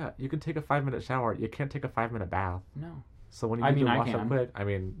and shower. Because, yeah, you can take a 5-minute shower. You can't take a 5-minute bath. No. So when you need to I wash up can. quick, I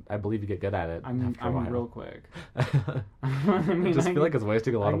mean, I believe you get good at it. I'm after a while. real quick. I just feel like it's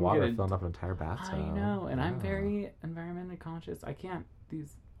wasting a lot of water get filling up an entire bathtub. I know, and I'm very environmentally conscious. I can't...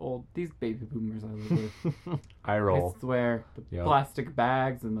 These baby boomers I live with. I roll. I swear. The plastic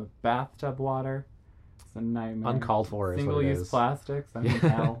bags and the bathtub water. It's a nightmare. Uncalled for is what it Single-use is. plastics. I'm in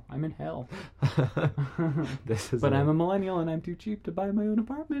hell. I'm in hell. But I'm a millennial and I'm too cheap to buy my own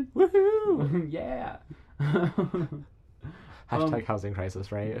apartment. Woohoo! Yeah. Hashtag housing crisis,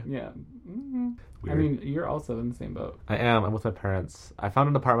 right? Yeah. Mm-hmm. I Weird. mean, you're also in the same boat. I am. I'm with my parents. I found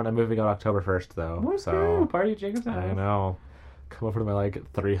an apartment. I'm moving out October 1st, though. Woohoo! So Party at Jacob's house. I know. Come over to my, like,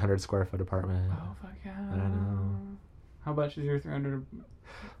 300 square foot apartment. Oh, fuck yeah. I know. How much is your 300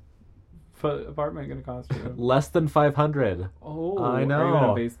 foot apartment going to cost you? Less than 500. Oh, I know. Are you in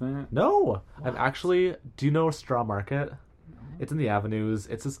a basement? No. What? I'm actually... Do you know Straw Market? No. It's in the Avenues.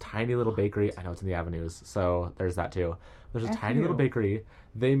 It's this tiny little bakery. I know it's in the Avenues, so there's that too. There's a tiny little bakery.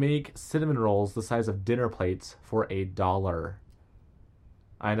 They make cinnamon rolls the size of dinner plates for $1.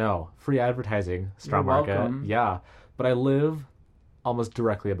 I know. Free advertising. Straw You're Market. welcome. Yeah. But I live almost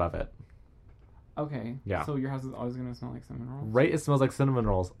directly above it. Okay. Yeah. So your house is always going to smell like cinnamon rolls? Right? It smells like cinnamon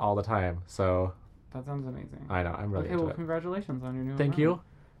rolls all the time. So That sounds amazing. I know. I'm really Okay, into well, it. congratulations on your new Thank you. It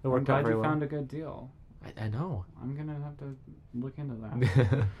I'm worked out glad very you well. found a good deal. I know. I'm going to have to look into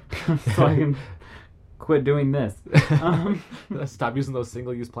that. So I can quit doing this. Stop using those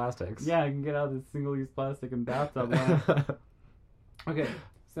single-use plastics. Yeah, I can get out of this single-use plastic and bathtub lamp. Okay,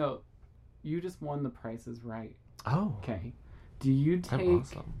 so you just won The Price is Right. Oh. Okay. Do you I'm take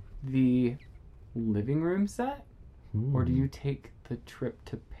awesome. the living room set, or do you take the trip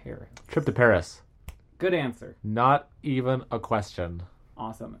to Paris? Trip to Paris. Good answer. Not even a question.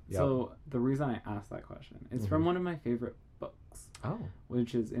 Awesome. Yep. So the reason I asked that question is from one of my favorite books, Oh,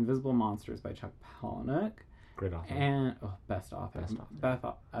 which is Invisible Monsters by Chuck Palahniuk. great author. And best author. Best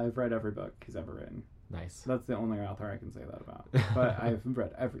author. I've read every book he's ever written. Nice. That's the only author I can say that about. But I've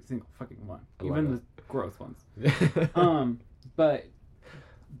read every single fucking one, I love even it. the gross ones. But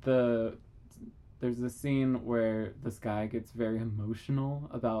there's this scene where this guy gets very emotional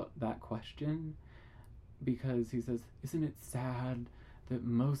about that question because he says, "Isn't it sad that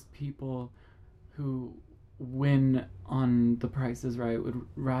most people who win on The Price is Right would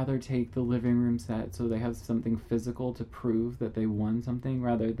rather take the living room set so they have something physical to prove that they won something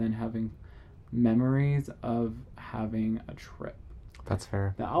rather than having memories of having a trip?" That's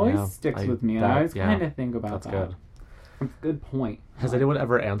fair. That always sticks with me, and I always kind of think about that. Good. It's a good point. Has anyone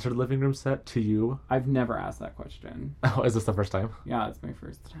ever answered living room set to you? I've never asked that question. Oh, is this the first time? Yeah, it's my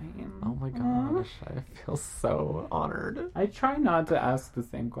first time. Oh my gosh, I feel so honored. I try not to ask the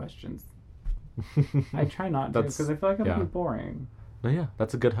same questions. I try not to because I feel like it would be boring. No, yeah,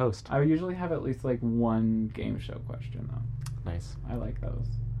 that's a good host. I usually have at least like one game show question though. Nice. I like those.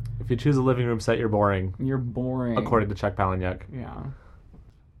 If you choose a living room set, you're boring. You're boring. According to Chuck Palahniuk. Yeah.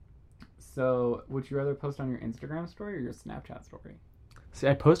 So, would you rather post on your Instagram story or your Snapchat story? See,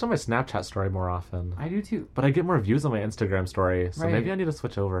 I post on my Snapchat story more often. I do too. But I get more views on my Instagram story, so Right. maybe I need to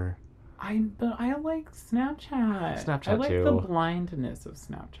switch over. But I like Snapchat. Snapchat I like too. the blindness of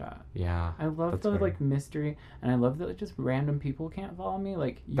Snapchat. Yeah. I love that's the fair. like mystery, and I love that like, just random people can't follow me.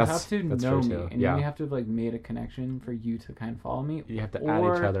 Like you That's have to true know me, too. and Yeah. we have to have like made a connection for you to kind of follow me. You have to add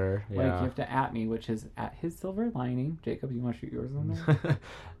each other. Like Yeah. you have to at me, which is at his silver lining. Jacob, you want to shoot yours on there?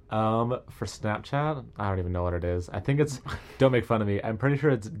 For Snapchat, I don't even know what it is. I think it's. Don't make fun of me. I'm pretty sure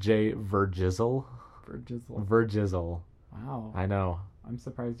it's J Vergizzle. Vergizzle. Vergizzle. Wow. I know. I'm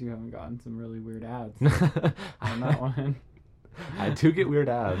surprised you haven't gotten some really weird ads on on that one. I do get weird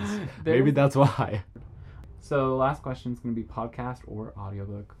ads. There's- Maybe that's why. So last question is going to be podcast or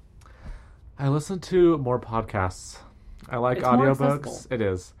audiobook. I listen to more podcasts. I like It's more audiobooks. accessible. It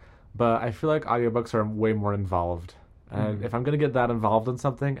is. But I feel like audiobooks are way more involved. And if I'm going to get that involved in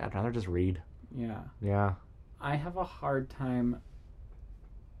something, I'd rather just read. Yeah. Yeah. I have a hard time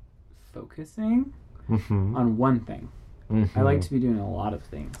focusing Mm-hmm. on one thing. I like to be doing a lot of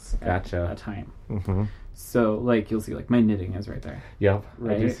things Gotcha. at a time. Mm-hmm. So, like, you'll see, like, my knitting is right there. Yep.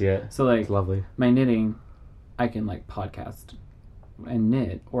 I do Right? see it. So, like, It's lovely. my knitting, I can, like, podcast and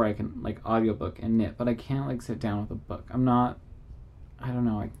knit, or I can, like, audiobook and knit, but I can't, like, sit down with a book. I don't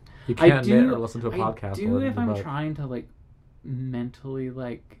know. You I can't do- knit or listen to a podcast. I do or read if a I'm book. trying to, like, mentally,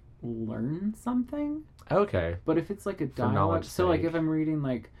 like, learn something. Okay. But if it's, like, a For dialogue... knowledge So, like, sake. if I'm reading,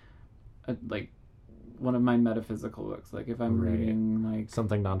 like, one of my metaphysical books, like, if I'm Right. reading, like...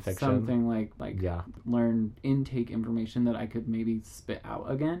 Something nonfiction. Something like Yeah. learn intake information that I could maybe spit out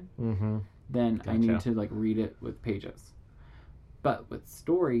again, Mm-hmm. then I need Gotcha. to like read it with pages. But with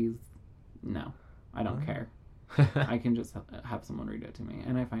stories, no, I don't Oh. care. I can just have someone read it to me,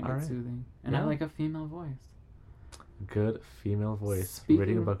 and I find All it right. soothing. And I Yeah. like a female voice. Good female voice Speaking-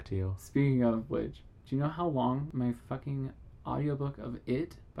 reading a book to you. Speaking of which, do you know how long my fucking audiobook of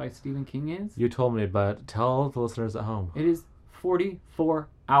It by Stephen King is? You told me, but tell the listeners at home. It is 44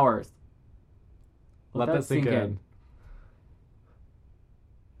 hours. Let that sink in.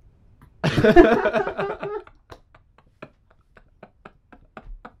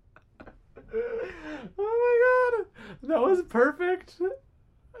 Oh my god, that was perfect.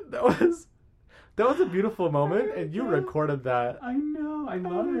 That was a beautiful moment, and you recorded that. I know, I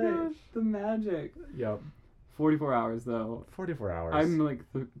love my it. gosh. The magic. Yep, 44 hours though. 44 hours. I'm like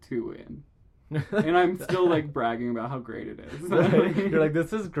 2 in. And I'm still like bragging about how great it is. You're like,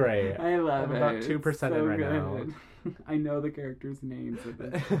 this is great. I love I'm it. about It's 2% in right now. I know the characters' names at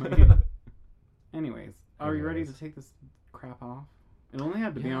this point. Anyways, are you ready to take this crap off? It only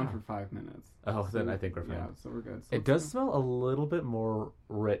had to be on Yeah. for 5 minutes. Oh, then I think we're fine. Yeah, so we're good. So It let's does go. smell a little bit more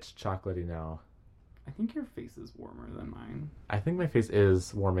rich chocolatey now. I think your face is warmer than mine. I think my face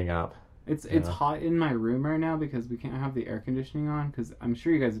is warming up. It's Yeah. hot in my room right now because we can't have the air conditioning on. Because I'm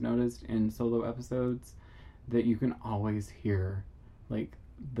sure you guys noticed in solo episodes that you can always hear like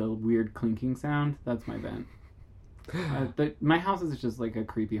the weird clinking sound. That's my vent. My house is just like a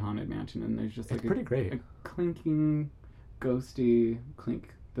creepy haunted mansion, and there's just like It's pretty great. a clinking, ghosty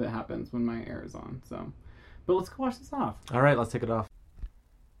clink that happens when my air is on. So, but let's go wash this off. All right, let's take it off.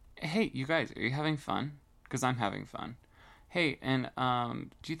 Hey, you guys, are you having fun? Because I'm having fun. Hey, and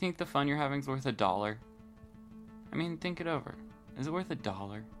do you think the fun you're having is worth $1? I mean, think it over. Is it worth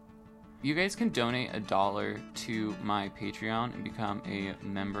 $1? you guys can donate $1 to my Patreon and become a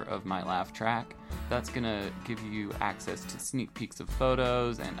member of my laugh track. That's gonna give you access to sneak peeks of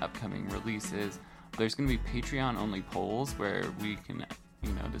photos and upcoming releases. There's gonna be Patreon only polls where we can,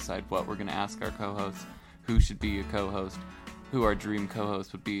 decide what we're gonna ask our co-hosts, who should be a co-host, who our dream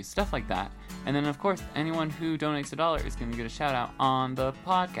co-host would be, stuff like that. And then, of course, anyone who donates $1 is going to get a shout-out on the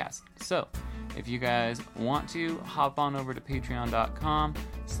podcast. So, if you guys want to, hop on over to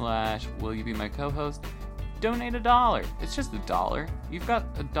patreon.com/willyoubeMyCohost. Donate $1. It's just $1. You've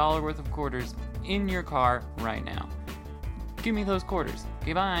got $1 worth of quarters in your car right now. Give me those quarters.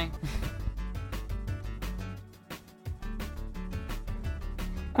 Okay, bye.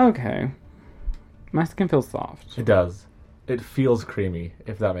 Okay. My skin feels soft. It does. It feels creamy,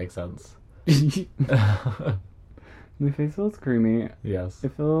 if that makes sense. My face feels creamy. Yes.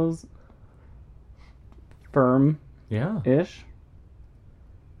 It feels firm-ish. Yeah. It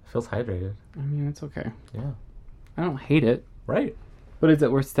feels hydrated. I mean, it's okay. Yeah. I don't hate it. Right. But is it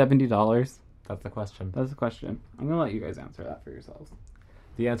worth $70? That's the question. That's the question. I'm going to let you guys answer that for yourselves.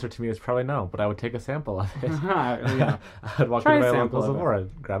 The answer to me is probably no, but I would take a sample of it. Yeah. I'd walk Try into a my sample local of it. Sephora,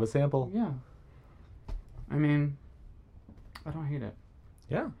 grab a sample. Yeah. I mean, I don't hate it.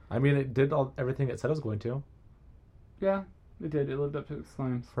 Yeah. I mean, it did everything it said it was going to. Yeah, it did. It lived up to its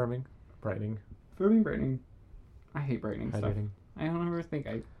claims. Firming, brightening, Firming, brightening. I hate brightening stuff. hydrating. I don't ever think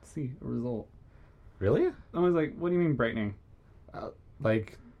I see a result. Really? I was like, what do you mean brightening?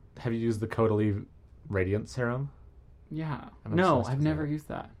 Like, have you used the Caudalie Radiant Serum? Yeah. I'm No, obsessed I've with never it. used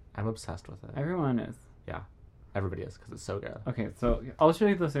that. I'm obsessed with it. Everyone is. Everybody is, because it's so good. Okay, so I'll show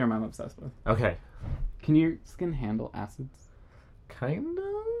you the serum I'm obsessed with. Okay. Can your skin handle acids? Kind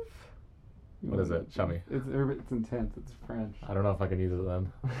of? What is it? Show me. It's intense. It's French. I don't know if I can use it then.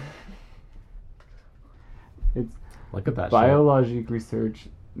 It's Look at that Biologique Research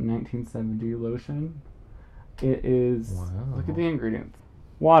 1970 lotion. It is... Wow. Look at the ingredients.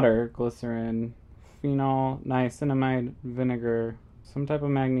 Water, glycerin, phenol, niacinamide, vinegar, some type of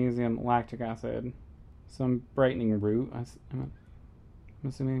magnesium, lactic acid, some brightening root, I'm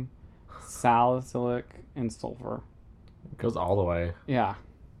assuming, salicylic, and sulfur. It goes all the way. Yeah.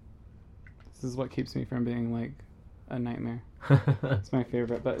 This is what keeps me from being, like, a nightmare. It's my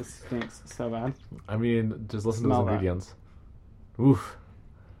favorite, but it stinks so bad. I mean, just listen Smell to that. those ingredients. Oof.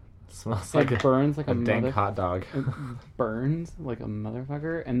 It smells like It burns like a dank hot dog. It burns like a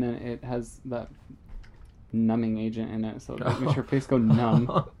motherfucker, and then it has that numbing agent in it, so it makes your face go numb.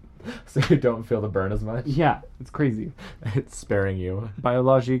 So you don't feel the burn as much? Yeah, it's crazy. It's sparing you.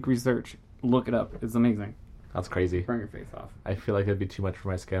 Biologique Research. Look it up. It's amazing. That's crazy. Burn your face off. I feel like it'd be too much for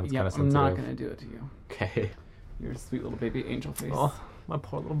my skin. It's Yeah, kind of I'm sensitive. not going to do it to you. Okay. You're a sweet little baby angel face. Oh, my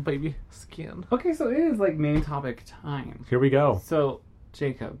poor little baby skin. Okay, so it is like main topic time. Here we go. So,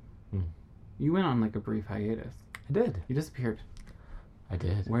 Jacob, Hmm. you went on like a brief hiatus. I did. You disappeared. I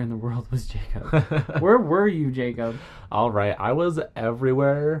did. Where in the world was Jacob? Where were you, Jacob? All right. I was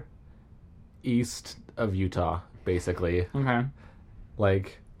everywhere east of Utah, basically. Okay.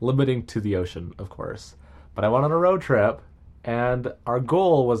 Like, limiting to the ocean, of course. But I went on a road trip, and our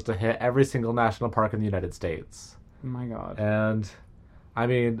goal was to hit every single national park in the United States. Oh my god. And, I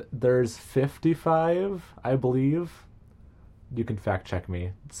mean, there's 55, I believe. You can fact check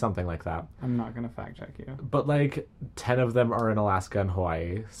me. Something like that. I'm not going to fact check you. But, like, 10 of them are in Alaska and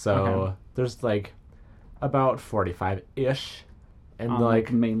Hawaii. So, Okay. there's, like, about 45-ish. And, On like,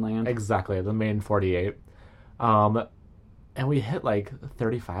 the mainland. exactly, the main 48. And we hit, like,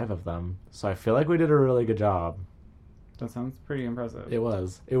 35 of them. So I feel like we did a really good job. That sounds pretty impressive. It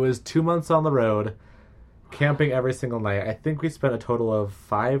was. It was 2 months on the road, camping every single night. I think we spent a total of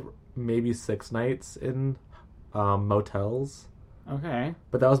 5, maybe 6 nights in motels. Okay.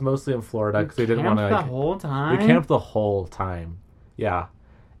 But that was mostly in Florida because we didn't want to. the Like, whole time? we camped the whole time. Yeah.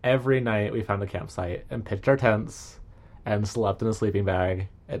 Every night we found a campsite and pitched our tents and slept in a sleeping bag.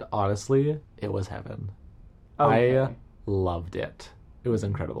 And honestly, it was heaven. Okay. I loved it. It was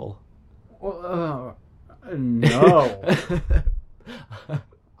incredible. Well, no.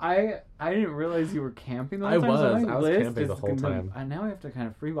 I didn't realize you were camping the whole I time. so was. my I was list camping is the whole gonna- time. And now I have to kind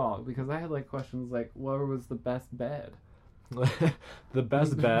of freeball it because I had like questions like, what was the best bed? The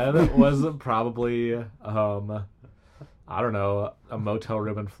best bed was probably I don't know, a motel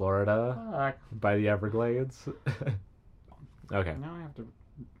room in Florida Fuck. by the Everglades. Okay. Now I have to.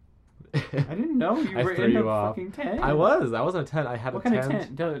 I didn't know you I were threw in you a off. fucking tent. I was in a tent. I had What a kind tent.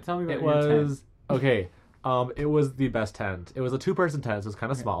 of tent? Tell me about It your tent. was okay. It was the best tent. It was a 2-person tent, so it was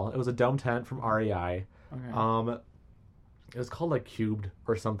kind of Okay. small. It was a dome tent from REI. Okay. It was called like Cubed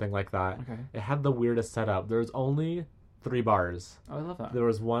or something like that. Okay. It had the weirdest setup. There was only 3 bars. Oh, I love that. There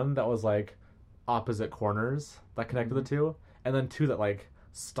was one that was like opposite corners that connected the two, and then 2 that like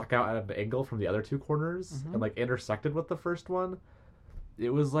stuck out at an angle from the other 2 corners and like intersected with the first one. It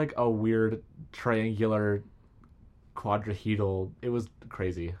was like a weird triangular quadrahedral. It was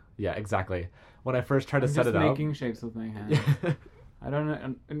crazy. Yeah, exactly. When I first tried to set it up, making shapes with my hands. I don't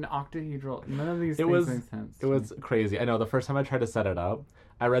know, an octahedral. None of these things make sense. It was crazy. I know. The first time I tried to set it up,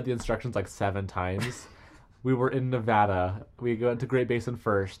 I read the instructions like 7 times. We were in Nevada. We went to Great Basin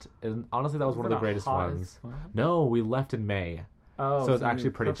first, and honestly, that was one of the greatest ones. No, we left in May. Oh, so it's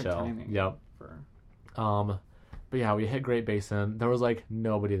actually pretty chill. Timing. Yep. But yeah, we hit Great Basin. There was like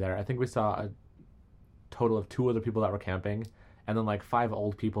nobody there. I think we saw a total of 2 other people that were camping, and then like 5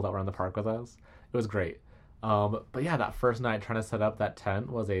 old people that were in the park with us. It was great. But yeah, that first night trying to set up that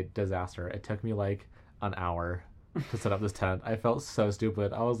tent was a disaster. It took me like an hour to set up this tent. I felt so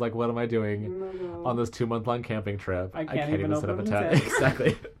stupid. I was like, what am I doing on this 2-month-long camping trip? I can't even set up a tent.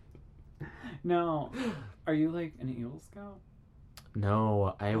 Exactly. No. Are you like an Eagle Scout?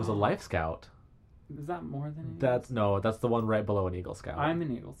 No, I was a Life Scout. Is that more than an That's the one right below an Eagle Scout. I'm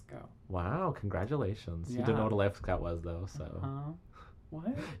an Eagle Scout. Wow, congratulations. Yeah. You didn't know what a Life Scout was, though, so... What?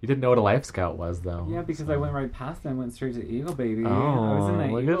 You didn't know what a Life Scout was, though. Yeah, because I went right past them, went straight to Eagle Baby. Oh, I was in the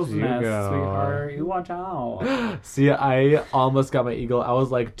look Eagle's at you nest, go. sweetheart. You watch out. See, I almost got my Eagle. I was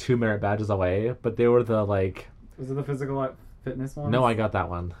like 2 merit badges away, but they were the like... Was it the physical fitness one? No, I got that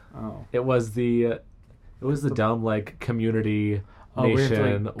one. Oh. It was the dumb like community...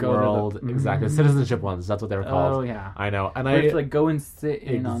 Nation, like, world, exactly. Citizenship ones, that's what they were called. Oh, yeah. I know. And we have to like go and sit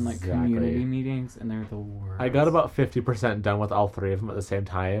in on like community meetings, and they're the worst. I got about 50% done with all 3 of them at the same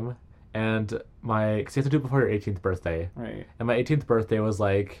time. And because you have to do it before your 18th birthday. Right. And my 18th birthday was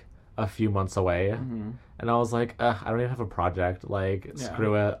like a few months away. And I was like, I don't even have a project. Like,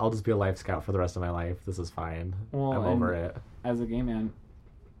 screw it. I'll just be a Life Scout for the rest of my life. This is fine. Well, I'm over it. As a gay man,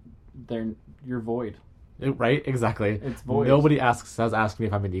 you're void. Right? Exactly. It's void. Nobody has asked me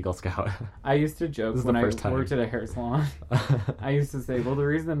if I'm an Eagle Scout. I used to joke when I worked at a hair salon. I used to say, well, the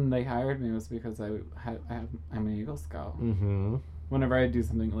reason they hired me was because I'm an Eagle Scout. Whenever I do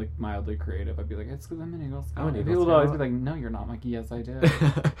something like mildly creative, I'd be like, it's because I'm an Eagle Scout. People would always be like, no, you're not. I'm like, yes, I did.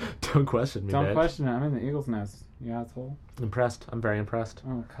 Don't question me, Don't question it. I'm in the Eagle's nest. You asshole. Impressed. I'm very impressed.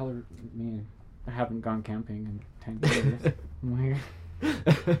 Oh, color me. I haven't gone camping in 10 years. I'm like...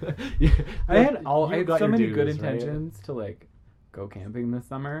 I had so many good intentions to like go camping this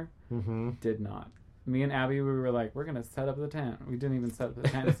summer. Did not. Me and Abby, we were like, we're gonna set up the tent. We didn't even set up the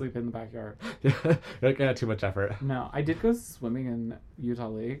tent and sleep in the backyard. You're like, I had too much effort. No, I did go swimming in Utah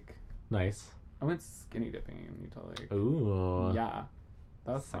Lake. Nice. I went skinny dipping in Utah Lake. Ooh. Yeah,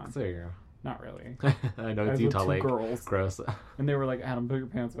 that was fun. Not really. I know, it's Utah Lake. Girls. Gross. And they were like, Adam, put your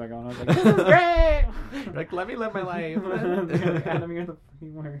pants back on. I was like, this is great! Like, let me live my life. Like, Adam, you're the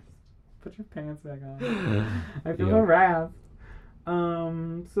fucking worst. Put your pants back on. I feel harassed.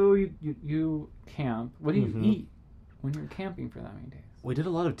 So you camp. What do you eat when you're camping for that many days? We did a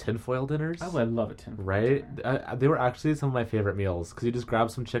lot of tinfoil dinners. Oh, I love a tinfoil dinner. They were actually some of my favorite meals, because you just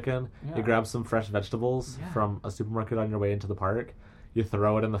grab some chicken, you grab some fresh vegetables from a supermarket on your way into the park, you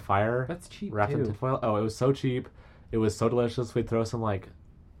throw it in the fire. That's cheap, wrapped in tinfoil. Oh, it was so cheap. It was so delicious. We'd throw some like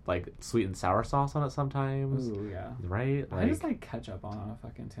sweet and sour sauce on it sometimes. Ooh, yeah. Right? I just like ketchup on a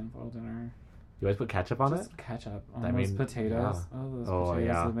fucking tinfoil dinner. You always put ketchup on just it? Ketchup on those potatoes. Yeah. Oh, those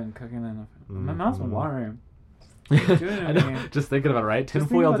potatoes have been cooking in my mouth's been watering. I know, just thinking about it, right?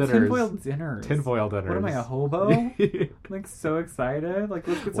 Tinfoil dinners. Tinfoil dinners. What am I, a hobo? Like, so excited. Like,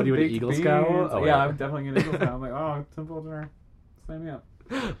 let's get some baked beans. Eagle Scout? Oh, yeah, I'm definitely an Eagle Scout. I'm like, oh, tinfoil dinner. Sign me up.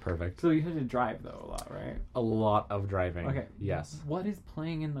 Perfect. So you had to drive, though, a lot, right? A lot of driving. Okay. Yes. What is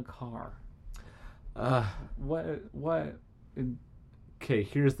playing in the car? What? Okay,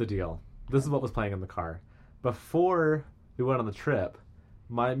 here's the deal. This is what was playing in the car. Before we went on the trip,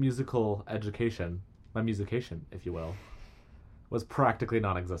 my musical education, my musication, if you will, was practically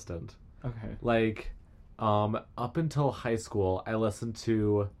non-existent. Okay. Like, up until high school, I listened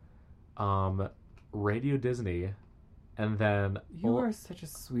to Radio Disney, and then... You are such a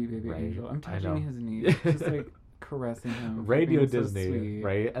sweet baby angel. I'm touching his knee, just like caressing him. Radio Disney,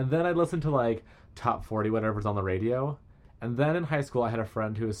 right? And then I listened to like Top 40, whatever's on the radio. And then in high school, I had a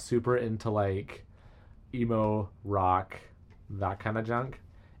friend who was super into like emo rock, that kind of junk,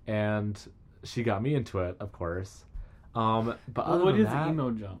 and she got me into it, of course. But what is emo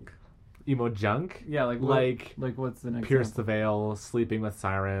junk? Emo junk? Yeah, like what's the next? Pierce the Veil, Sleeping with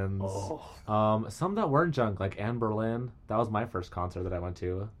Sirens. Oh. Some that weren't junk, like Anne Boleyn. That was my first concert that I went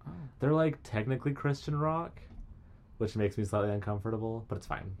to. Oh. They're like technically Christian rock, which makes me slightly uncomfortable, but it's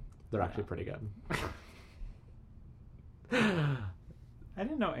fine. They're actually pretty good. I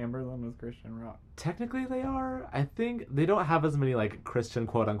didn't know Amberlin was Christian rock. Technically, they are. I think they don't have as many like Christian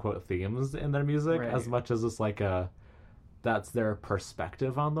quote unquote themes in their music as much as just like that's their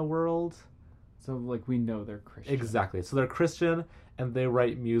perspective on the world. So like we know they're Christian. Exactly. So they're Christian and they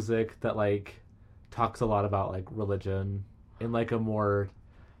write music that like talks a lot about like religion in like a more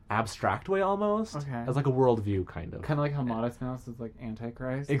abstract way almost. Okay. As like a worldview kind of. Kind of like how Modest Mouse is like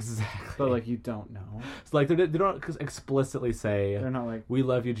Antichrist. Exactly. But like you don't know. So like they don't explicitly say They're not like we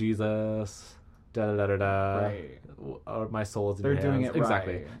love you Jesus. Da da da da da. Right. Or my soul is in They're your doing hands. it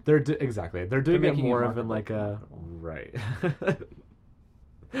Exactly. right. They're doing it making more it of in like a marketable. right.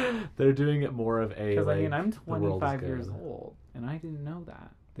 They're doing it more of a because like, I mean I'm the world is 25 years good. old and I didn't know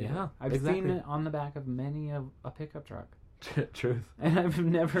that. Yeah, I've exactly. seen it on the back of many of a pickup truck. Truth. And I've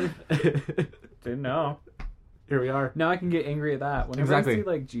never didn't know. Here we are. Now I can get angry at that. Whenever Exactly. I see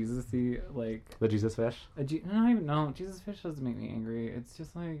like Jesus-y, like The Jesus fish. I don't even know. Jesus fish doesn't make me angry. It's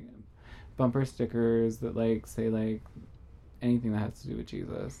just like bumper stickers that like say like anything that has to do with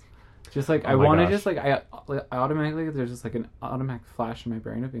Jesus. Just like Oh I my want to gosh. just like I automatically there's just like an automatic flash in my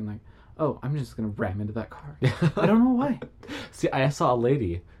brain of being like, oh, I'm just gonna ram into that car. I don't know why. See, I saw a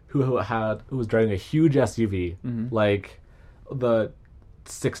lady who was driving a huge SUV, Mhm. like the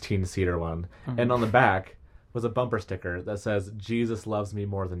 16-seater one, Mhm. and on the back was a bumper sticker that says "Jesus loves me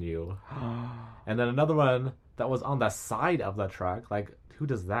more than you," and then another one that was on the side of the truck. Like, who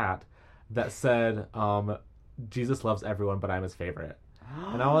does that? That said, "Jesus loves everyone, but I'm his favorite."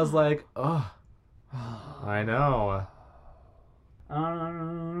 And I was like, oh, I know.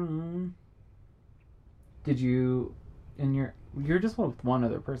 Did you you're just with one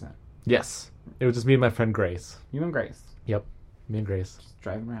other person? Yes, it was just me and my friend Grace. You and Grace Yep, me and Grace just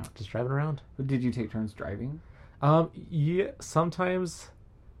driving around. just driving around. Did you take turns driving? Yeah, sometimes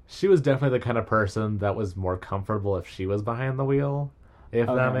she was definitely the kind of person that was more comfortable if she was behind the wheel, if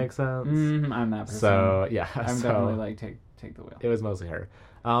that Okay. makes sense. I'm that person. So yeah, I'm so definitely like take the wheel. it was mostly her.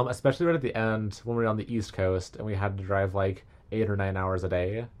 Especially right at the end when we were on the East Coast and we had to drive like 8 or 9 hours a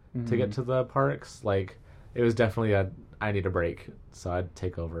day to get to the parks. Like, it was definitely I need a break, so I'd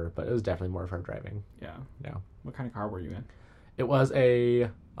take over. But it was definitely more of her driving. Yeah. Yeah. What kind of car were you in? It was a it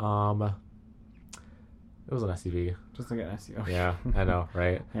was an SUV. Just like an SUV. Yeah, I know,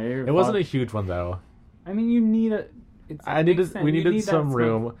 right? Hey, It wasn't a huge one though. I mean, you need a. We needed some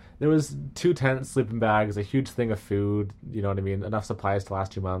room. There was 2 tents, sleeping bags, a huge thing of food. You know what I mean? Enough supplies to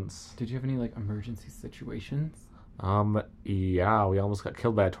last 2 months. Did you have any like emergency situations? Yeah, we almost got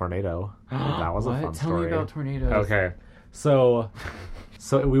killed by a tornado. That was a What? fun Tell story. me about tornadoes. Okay, so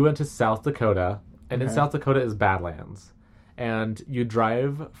we went to South Dakota, and in Okay. South Dakota is Badlands, and you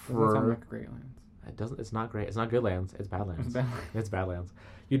drive Doesn't for. sound like Great Lands. It doesn't. It's not great. It's not good lands. It's Badlands. It's Badlands. It's Badlands.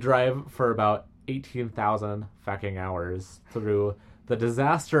 You drive for about 18,000 fucking hours through the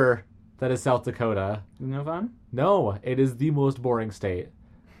disaster that is South Dakota. No fun. No, it is the most boring state.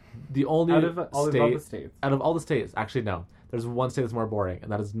 The only Out of all state the states. out of all the states, actually no. There's one state that's more boring,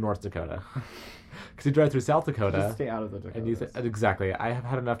 and that is North Dakota. Because you drive through South Dakota, Just stay out of the Dakotas. and exactly. I have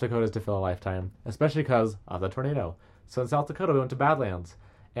had enough Dakotas to fill a lifetime, especially because of the tornado. So in South Dakota, we went to Badlands,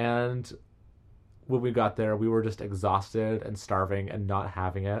 and when we got there, we were just exhausted and starving and not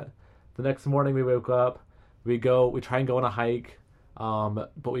having it. The next morning, we woke up. We try and go on a hike,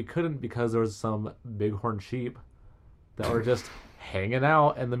 but we couldn't because there was some bighorn sheep that were just hanging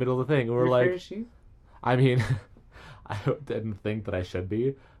out in the middle of the thing. We were You're like, afraid of sheep? I mean, I didn't think that I should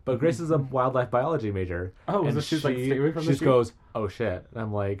be, but Grace is a wildlife biology major. Oh, and so she's like, stay away from she the just sheep? goes, oh shit. And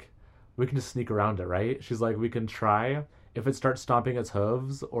I'm like, we can just sneak around it, right? She's like, we can try. If it starts stomping its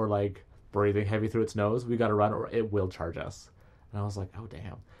hooves or like breathing heavy through its nose, we gotta run or it will charge us. And I was like, oh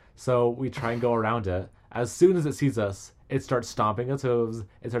damn. So we try and go around it. As soon as it sees us, it starts stomping its hooves,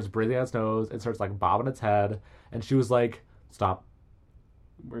 it starts breathing out its nose, it starts like bobbing its head, and she was like, stop,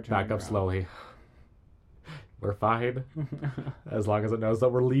 We're back turning up around. slowly. We're fine. As long as it knows that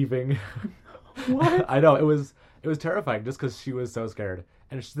we're leaving. What? I know, it was terrifying just because she was so scared.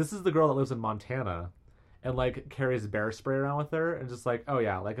 And this is the girl that lives in Montana and like carries bear spray around with her and just like, oh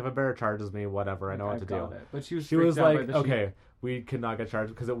yeah, like if a bear charges me, whatever, I know what to do. But she was She was freaked out by like, the sheep. okay, we cannot get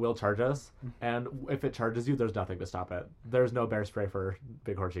charged because it will charge us. And if it charges you, there's nothing to stop it. There's no bear spray for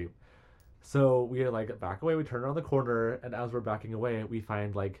bighorn sheep. So we like back away, we turn around the corner, and as we're backing away, we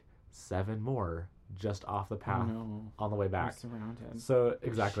find like 7 more just off the path No. on the way back. We're surrounded. So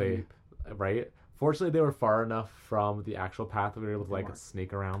exactly, sheep. right? Fortunately, they were far enough from the actual path that we were able to They like weren't.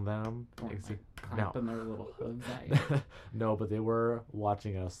 sneak around them. They weren't, Exa- like, clamping their little hooves at you. No, but they were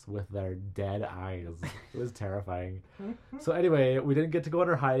watching us with their dead eyes. It was terrifying. So anyway, we didn't get to go on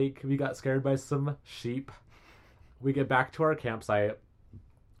our hike. We got scared by some sheep. we get back to our campsite,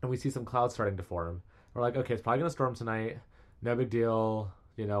 and we see some clouds starting to form. We're like, okay, it's probably gonna storm tonight. No big deal.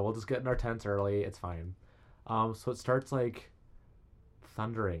 We'll just get in our tents early. It's fine. So it starts like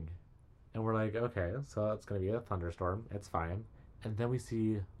thundering, and we're like, okay, so it's gonna be a thunderstorm. It's fine. And then we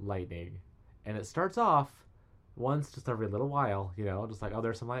see lightning, and it starts off once just every little while, just like, oh,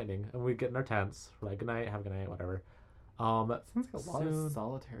 there's some lightning, and we get in our tents. We're like, good night, have a good night, whatever. Sounds like a lot of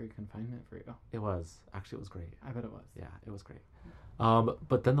solitary confinement for you. It was. Actually, it was great. I bet it was. Yeah, it was great.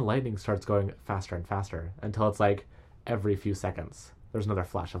 But then the lightning starts going faster and faster until it's like every few seconds there's another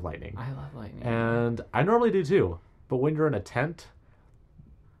flash of lightning. I love lightning. And I normally do too. But when you're in a tent,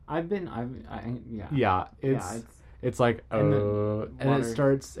 yeah, it's like, and it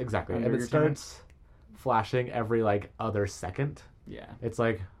starts and it starts tent? flashing every like other second. Yeah. It's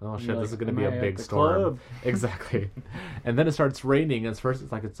like, oh shit, this is going to be am a I big at the storm. club? Exactly. And then it starts raining, and first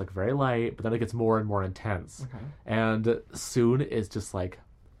it's like very light, but then it gets more and more intense. Okay. And soon it's just like,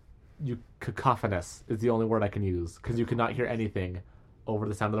 cacophonous is the only word I can use, because you cannot hear anything over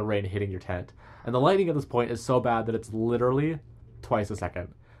the sound of the rain hitting your tent. And the lightning at this point is so bad that it's literally twice a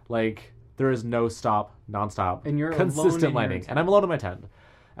second. Like, there is no stop, nonstop, and you're consistent lightning. And I'm alone in my tent.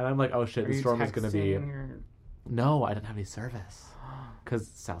 And I'm like, oh shit, the storm is going to be... Or... No, I didn't have any service. Because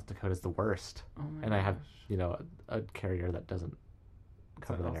South Dakota is the worst. Oh my and I have, gosh. A carrier that doesn't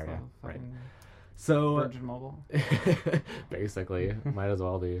cover that area. Right. So Virgin Mobile. Basically. Might as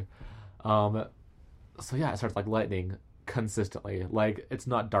well be. So yeah, it starts like lightning consistently. Like, it's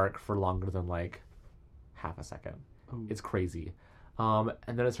not dark for longer than like half a second. Ooh. It's crazy. And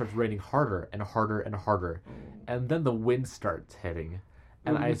then it starts raining harder and harder and harder. Ooh. And then the wind starts hitting.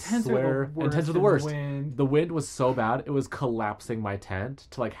 And I swear, and tents are the worst. The wind was so bad, it was collapsing my tent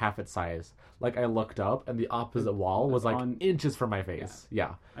to like half its size. Like, I looked up, and the opposite wall was like inches from my face.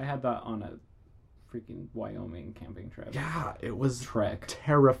 Yeah. I had that on a freaking Wyoming camping trip. Yeah, it was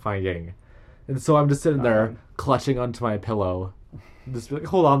terrifying. And so I'm just sitting there, clutching onto my pillow. Just like,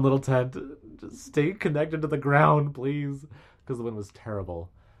 hold on, little tent. Just stay connected to the ground, please. Because the wind was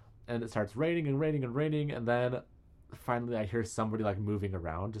terrible. And it starts raining and raining and raining, and then... finally I hear somebody like moving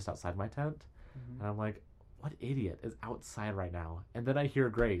around just outside my tent. And I'm like, what idiot is outside right now? And then I hear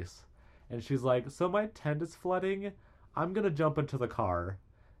Grace, and she's like, so my tent is flooding, I'm gonna jump into the car.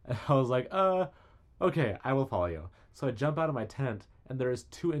 And I was like, okay, I will follow you. So I jump out of my tent, and there is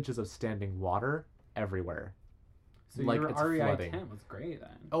 2 inches of standing water everywhere. So like, your REI flooding. Tent was great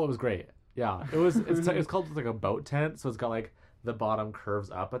then. Oh, it was great. Yeah, it was. It's called like a boat tent, so it's got like the bottom curves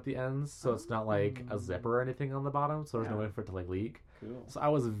up at the ends, so it's not like a zipper or anything on the bottom, so there's no way for it to like leak. Cool. So I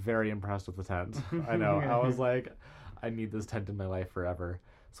was very impressed with the tent. I know. I was like, I need this tent in my life forever.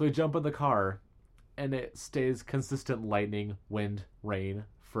 So we jump in the car, and it stays consistent lightning, wind, rain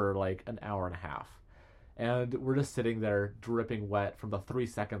for like an hour and a half. And we're just sitting there dripping wet from the 3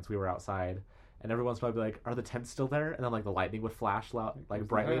 seconds we were outside. And everyone's probably like, are the tents still there? And then like the lightning would flash loud, like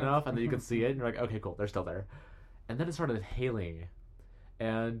brightly enough, and then you could see it, and you're like, okay, cool, they're still there. And then it started hailing,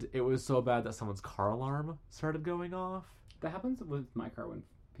 and it was so bad that someone's car alarm started going off. That happens with my car when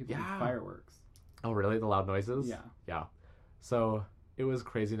people do fireworks. Oh, really? The loud noises? Yeah. Yeah. So it was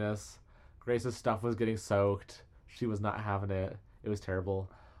craziness. Grace's stuff was getting soaked. She was not having it. It was terrible.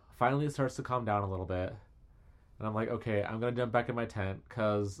 Finally, it starts to calm down a little bit. And I'm like, okay, I'm going to jump back in my tent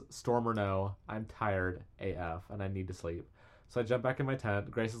because storm or no, I'm tired AF and I need to sleep. So I jump back in my tent.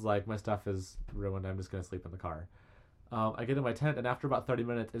 Grace is like, my stuff is ruined. I'm just going to sleep in the car. I get in my tent, and after about 30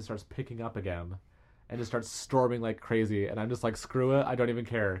 minutes, it starts picking up again. And it starts storming like crazy. And I'm just like, screw it. I don't even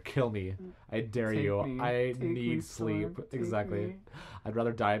care. Kill me. I dare you. I need sleep. Exactly. I'd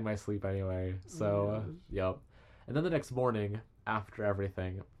rather die in my sleep anyway. So, yep. And then the next morning, after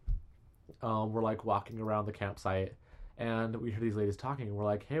everything, we're like walking around the campsite. And we hear these ladies talking. And we're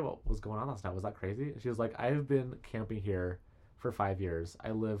like, hey, what was going on last night? Was that crazy? And she was like, I've been camping here for 5 years.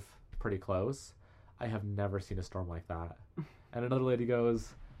 I live pretty close. I have never seen a storm like that. And another lady goes,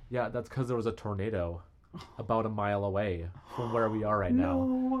 yeah, that's because there was a tornado about a mile away from where we are right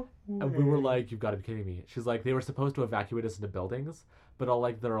now. And we were like, you've got to be kidding me. She's like, they were supposed to evacuate us into buildings, but all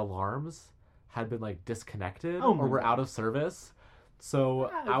like their alarms had been like disconnected or were out of service. So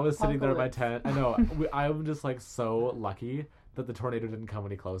I was sitting there in my tent. I know. I'm just like so lucky that the tornado didn't come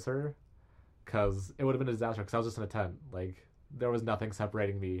any closer, because it would have been a disaster, because I was just in a tent. Like, there was nothing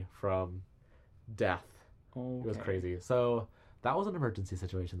separating me from death. It was crazy. So that was an emergency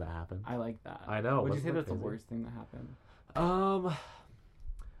situation that happened. I like that. I know. Would you say that's the worst thing that happened?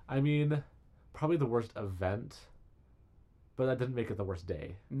 I mean, probably the worst event, but that didn't make it the worst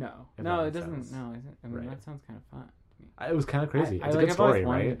day. No, it doesn't. No, I mean, that sounds kind of fun to It was kind of crazy. I It's a like, good I've always story,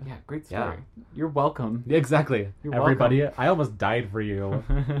 right? wanted- Yeah, great story. Yeah. You're welcome. Yeah, exactly. You're Everybody, I almost died for you.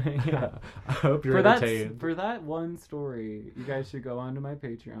 Yeah. I hope you're For that, entertained. for that one story, you guys should go onto my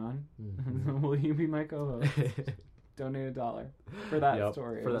Patreon. Mhm. Will you be my co-host? Donate $1 for that Yep,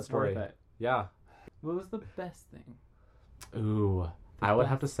 story. for It that was story. worth it. Yeah. What was the best thing? Ooh. The I would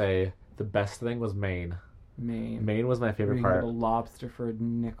have to best. say the best thing was Maine. Maine. Maine was my Where favorite you can part. get a lobster for a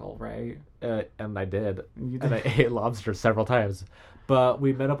nickel, right? And I did. You And I ate lobster several times. But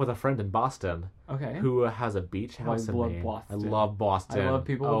we met up with a friend in Boston Okay. who has a beach Oh, I house in love Maine. Boston. I love Boston. I love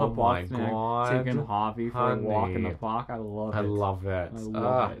people oh with a Boston my God. accent taking Javi for a walk in the Honey. park. I love it. I love it. I love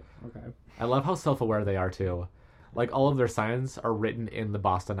Ah. it. Okay. I love how self-aware they are too. Like all of their signs are written in the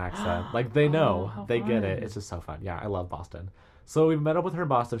Boston accent. Like they know, how they get it. fun. It's just so fun. Yeah, I love Boston. So we met up with her in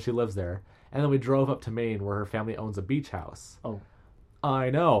Boston. She lives there, and then we drove up to Maine, where her family owns a beach house. Oh. I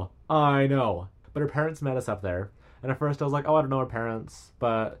know. But her parents met us up there, and at first I was like, oh, I don't know her parents,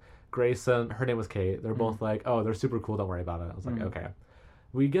 but Grace and her name was Kate. They're both like, oh, they're super cool. Don't worry about it. I was like, okay.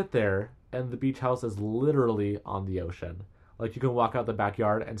 We get there, and the beach house is literally on the ocean. Like you can walk out the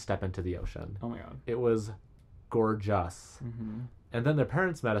backyard and step into the ocean. Oh my god. It was gorgeous. Mm-hmm. And then their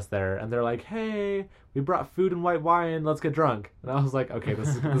parents met us there, and they're like, hey, we brought food and white wine. Let's get drunk. And I was like, okay, this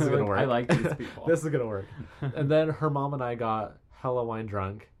is going to Like, work. I like these people. This is going to work. And then her mom and I got hella wine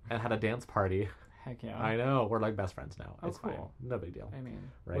drunk and had a dance party. Heck yeah. I know. We're like best friends now. Oh, It's fine. cool. No big deal. I mean,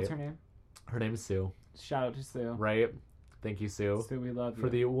 Right? what's her name? Her name's Sue. Shout out to Sue. Right? Thank you, Sue. Sue, we love you. For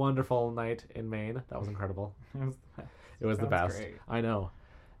the wonderful night in Maine. That was incredible. It was the Sounds best. great. I know.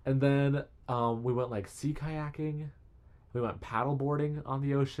 And then we went like sea kayaking. We went paddle boarding on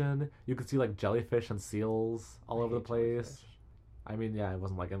the ocean. You could see like jellyfish and seals all I over the hate place. jellyfish. I mean, yeah, it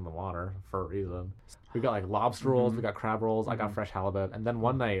wasn't like in the water for a reason. We got like lobster rolls, we got crab rolls, I got Mhm. fresh halibut. And then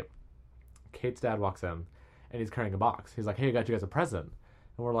one night, Kate's dad walks in and he's carrying a box. He's like, hey, I got you guys a present.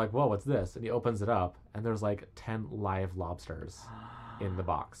 And we're like, whoa, what's this? And he opens it up and there's like 10 live lobsters in the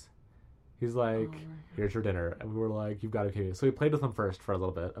box. He's like, Oh my here's your dinner. And we were like, you've got to okay. So we played with them first for a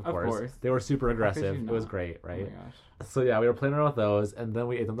little bit, of course. course. They were super could aggressive. you It was not? great, Oh right? my gosh. So yeah, we were playing around with those, and then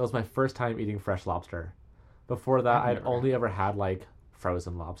we ate them. That was my first time eating fresh lobster. Before that, I've I'd never only ever had like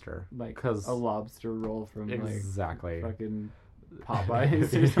frozen lobster. Like 'Cause- a lobster roll from Exactly. like fucking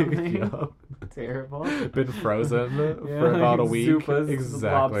Popeyes or something. Yup. Terrible. Been frozen Yeah, for about a like week. Zupa's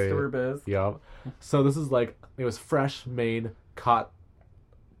Exactly. Lobster biz. Yep. So this is like it was fresh Maine, caught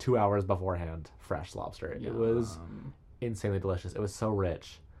 2 hours beforehand. Fresh lobster. It was Yum. insanely delicious. It was so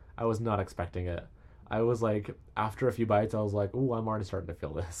rich. I was not expecting it. I was like, after a few bites, I was like, "Ooh, I'm already starting to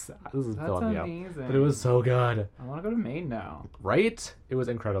feel this. This is That's filling me up." amazing. But it was so good, I want to go to Maine now. right? It was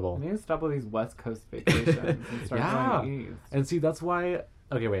I incredible. need to stop with these West Coast vacations and start Yeah. going east. And see, that's why.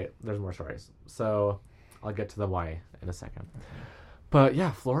 Okay, wait. There's more stories. So I'll get to the why in a second. But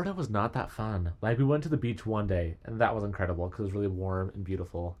yeah, Florida was not that fun. Like we went to the beach one day, and that was incredible because it was really warm and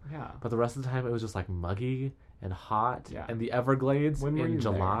beautiful. Yeah. But the rest of the time, it was just like muggy and hot. Yeah. And the Everglades When were you in there?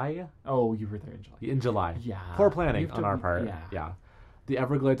 July. Oh, you were there in July. In July. Yeah. Poor You planning have on to- our part. Yeah. Yeah. The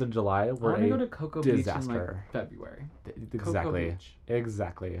Everglades in July I were want to go a to Cocoa Beach in disaster. like February. Cocoa Exactly. Beach.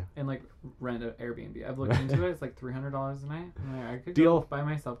 Exactly. And like rent an Airbnb. I've looked into it. It's like $300 a night. And I could Deal. go by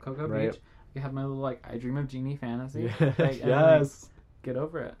myself. Cocoa Right. Beach. I could have my little like I Dream of Genie fantasy. Yeah. Like, and, like, Yes. get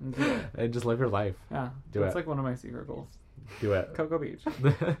over it and do it. And just live your life. Yeah. Do That's it. like one of my secret goals. Do it. Cocoa Beach.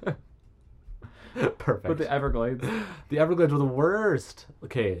 Perfect. But the Everglades, The Everglades were the worst.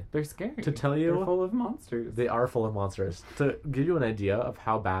 Okay, they're scary. To tell you- they're full of monsters. they are full of monsters. To give you an idea of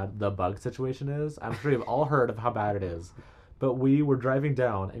how bad the bug situation is, I'm sure you've all heard of how bad it is. But we were driving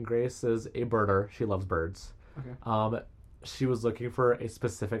down, and Grace is a birder. She loves birds. Okay. She was looking for a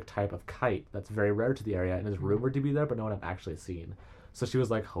specific type of kite that's very rare to the area and is rumored to be there, but no one had actually seen. So she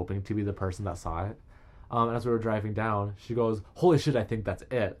was like hoping to be the person that saw it. As we were driving down, she goes, "Holy shit, I think that's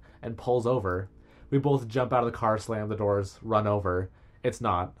it," and pulls over. We both jump out of the car, slam the doors, run over. It's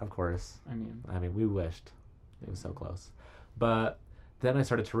not, of course. I mean, We wished. It was so close. But then I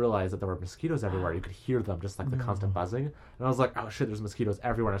started to realize that there were mosquitoes everywhere. You could hear them, just like the constant buzzing. And I was like, oh shit, there's mosquitoes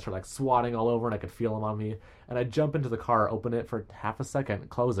everywhere. And I started like swatting all over and I could feel them on me. And I jump into the car, open it for half a second,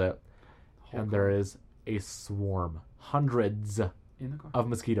 close it. whole And car. there is a swarm, hundreds in the car. of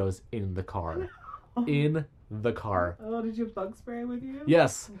mosquitoes in the car. In the car. Oh, did you have bug spray with you?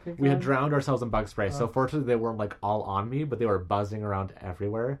 Yes, Okay, we had God. drowned ourselves in bug spray. So Oh. fortunately, they weren't like all on me, but they were buzzing around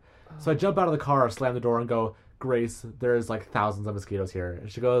everywhere. So I jump out of the car, slam the door, and go, "Grace, there's like thousands of mosquitoes here."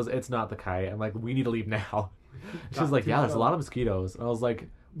 And she goes, "It's not the kite." I'm like, "We need to leave now." She's Got like, to "Yeah, there's a go. lot of mosquitoes." And I was like,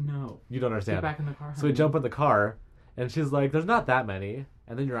 No. "You don't Get understand." back in the car. So we honey. jump in the car, and she's like, "There's not that many."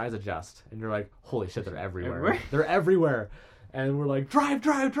 and then your eyes adjust, and you're like, holy shit, they're everywhere. Everywhere? They're everywhere. And we're like,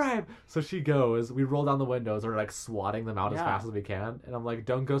 drive. So she goes, we roll down the windows, and we're like swatting them out as Yeah. fast as we can. And I'm like,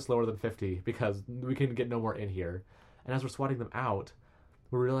 don't go slower than 50 because we can get no more in here. And as we're swatting them out,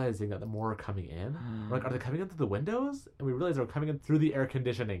 we're realizing that the more are coming in. We're like, are they coming in through the windows? And we realize they're coming in through the air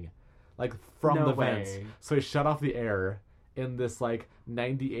conditioning, like from No the vents. way. So we shut off the air in this like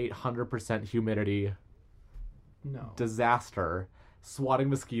 9800% humidity No. disaster, swatting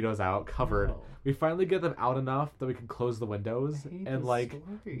mosquitoes out, covered. No. We finally get them out enough that we can close the windows, I hate and this like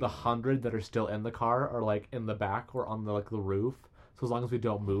story. the 100 that are still in the car are like in the back or on the like the roof. So as long as we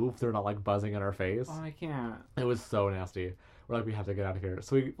don't move, they're not like buzzing in our face. Oh, I can't. It was so nasty. We're like, we have to get out of here.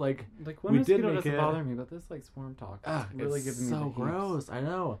 So we like Like, one we did mosquito make doesn't it. bother me, but this, like, swarm talk really it's gives me so the heaves. gross. I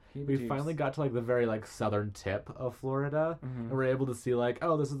know. We Heebie-jeebies. finally got to like the very like southern tip of Florida, Mhm. and we're able to see like,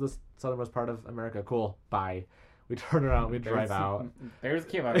 oh, this is the southernmost part of America. Cool. Bye. We turn around. We drive out. There's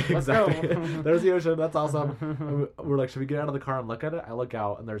Cuba. Let's Exactly. go. There's the ocean. That's awesome. And we're like, should we get out of the car and look at it? I look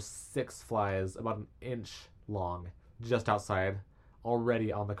out, and there's 6 flies about an inch long just outside,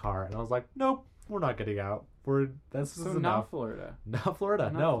 already on the car. And I was like, nope, we're not getting out. This So is not enough. Florida. Not Florida.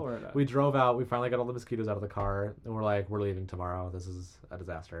 Not No. Florida. We drove out. We finally got all the mosquitoes out of the car, and we're like, we're leaving tomorrow. This is a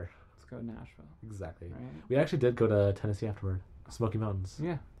disaster. Let's go to Nashville. Exactly. Right? We actually did go to Tennessee afterward. Smoky Mountains.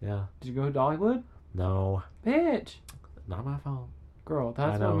 Yeah. Yeah. Did you go to Dollywood? No, Bitch. not my fault. Girl,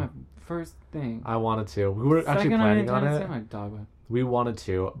 that's I one of know. my first thing. I wanted to. We were actually Second planning on Tennessee, it. I'm like, Dollywood. We wanted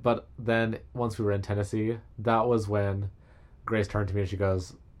to, but then once we were in Tennessee, that was when Grace turned to me and she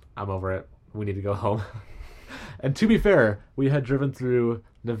goes, I'm over it. We need to go home. And to be fair, we had driven through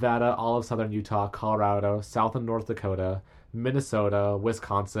Nevada, all of southern Utah, Colorado, South and North Dakota, Minnesota,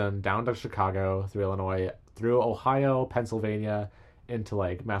 Wisconsin, down to Chicago, through Illinois, through Ohio, Pennsylvania, into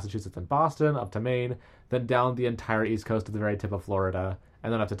like Massachusetts and Boston, up to Maine, then down the entire East Coast to the very tip of Florida,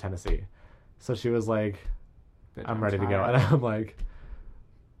 and then up to Tennessee. So she was like, Bitch, I'm ready to go. tired. And I'm like,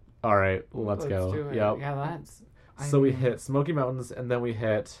 all right, let's go. do it. Yep. Yeah, that's. So we hit Smoky Mountains, and then we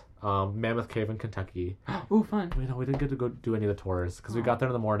hit Mammoth Cave in Kentucky. Ooh, fun. We didn't get to go do any of the tours because we Oh. got there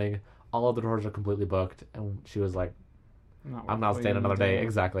in the morning. All of the tours are completely booked, and she was like, I'm not staying another day.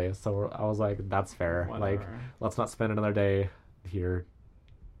 Exactly. So I was like, that's fair. Like, Whatever. let's not spend another day here.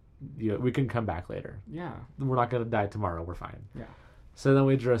 We can come back later. Yeah. We're not going to die tomorrow. We're fine. Yeah. So then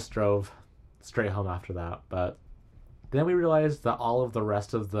we just drove straight home after that. But then we realized that all of the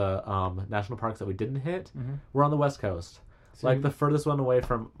rest of the national parks that we didn't hit Mm-hmm. were on the West Coast. So Like, the furthest one away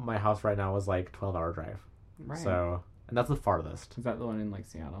from my house right now was like 12-hour drive. right. So, and that's the farthest. Is that the one in like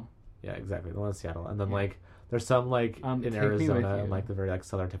Seattle? Yeah, exactly. The one in Seattle. And then Yeah. like there's some like Take in me with Arizona you. and like the very like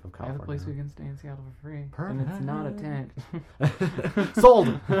southern tip of I have a California. place we can stay in Seattle for free. And it's not a tent.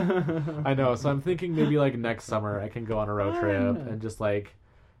 Sold. I know. So I'm thinking maybe like next summer I can go on a road trip Fun. and just like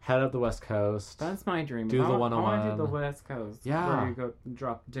head up the West Coast. That's my dream. Do the I want to 101. do the West Coast. Yeah. Where you go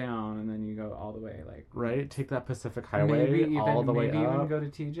drop down and then you go all the way like Right? Take that Pacific Highway maybe all the way maybe even up. go to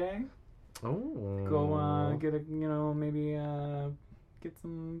TJ. Oh. Go get a maybe get a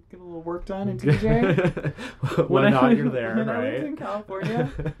little work done in TJ. Why not? You're there, when right? I was in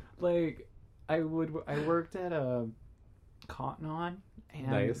California, like I worked at a Cotton On, and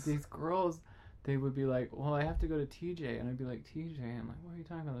Nice. these girls, they would be like, well, I have to go to TJ, and I'd be like, TJ, I'm like, what are you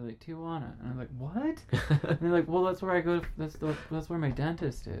talking about? They're like, Tijuana, and I'm like, what? And they're like, well, that's where I go. That's where my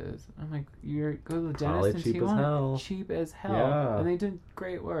dentist is. I'm like, you go to the Probably dentist in cheap as Tijuana. hell. Cheap as hell. Yeah. And they did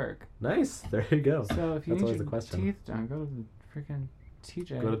great work. Nice. There you go. So if you That's need always your the question. teeth done, go to the freaking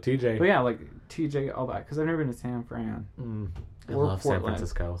TJ. Go to TJ. But yeah, like TJ, all that, because I've never been to San Fran. I Or love San Portland.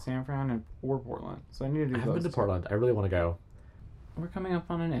 Francisco. San Fran or Portland. So I need to do I haven't those been to two. Portland. I really want to go. We're coming up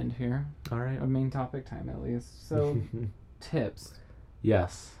on an end here. All right. A main topic time at least. So tips.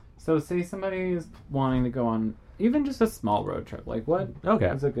 Yes. So say somebody is wanting to go on even just a small road trip. Like what Okay.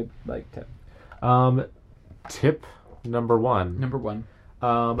 is a good like tip? Tip number 1. Number one.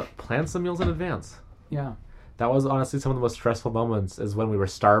 Plan some meals in advance. Yeah. That was honestly some of the most stressful moments is when we were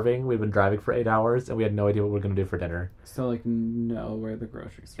starving. We'd been driving for 8 hours and we had no idea what we were going to do for dinner. So like know where the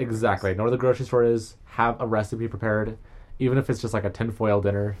grocery store Exactly. is. Know where the grocery store is. Have a recipe prepared. Even if it's just like a tinfoil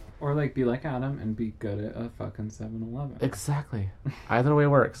dinner. Or like be like Adam and be good at a fucking 7-Eleven. Exactly. Either way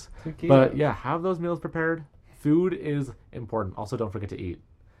works. But yeah, have those meals prepared. Food is important. Also, don't forget to eat.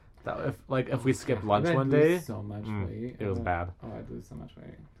 That if we skipped lunch I'd one lose day, so much weight. it was bad. Oh, I'd lose so much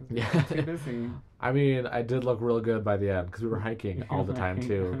weight. 'Cause Yeah. I'm too busy. I mean, I did look real good by the end because we were hiking all the time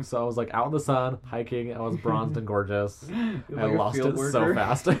too. So I was like out in the sun, hiking. I was bronzed and gorgeous. You're I like a lost field it so worker.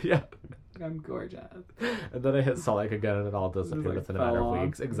 fast. Yeah. I'm gorgeous. And then I hit Salt Lake again and it all disappeared Just, like, within a matter fell of off.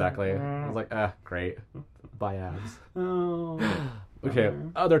 weeks. Exactly. I was like, great. Bye abs. Oh. Okay,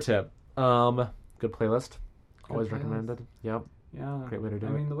 bummer. other tip. Good playlist. Always playlist. recommended. Yep. Yeah. Great way to do I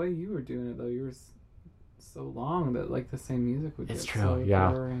it. mean, the way you were doing it though, you were so long that like the same music would It's get true, so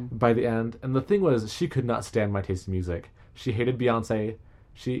yeah. boring. By the end, and the thing was, she could not stand my taste in music. She hated Beyonce.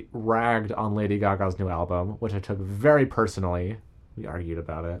 She ragged on Lady Gaga's new album, which I took very personally. We argued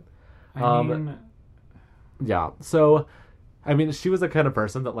about it. I mean, Yeah. So, I mean, she was the kind of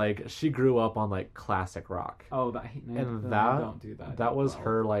person that like she grew up on like classic rock. oh, that And no, that- don't do that. That was Well,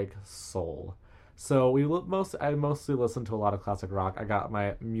 her like soul. So I mostly listened to a lot of classic rock. I got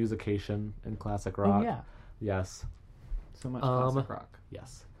my musication in classic rock. Oh yeah, Yes. so much Um, classic rock.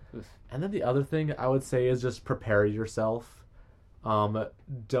 Yes. Oof. And then the other thing I would say is just prepare yourself.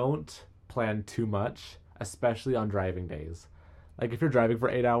 Don't plan too much, especially on driving days. Like if you're driving for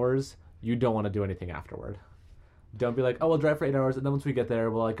 8 hours, you don't want to do anything afterward. Don't be like, oh, we'll drive for 8 hours, and then once we get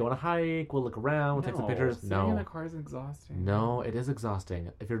there, we'll like go on a hike, we'll look around, we'll take some pictures. Sitting in No, a car is exhausting. no, it is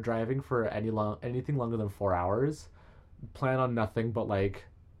exhausting. If you're driving for anything longer than 4 hours, plan on nothing but like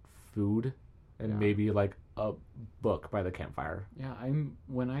food and Yeah. maybe like a book by the campfire. Yeah,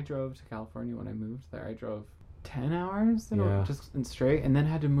 when I drove to California when I moved there, I drove 10 hours Yeah. just in straight, and then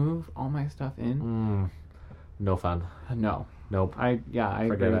had to move all my stuff in. No fun. No, Nope. I Forget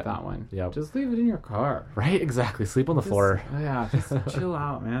agree with it. that one. Yep. Just leave it in your car. Right, exactly. Sleep on the floor. Yeah, just chill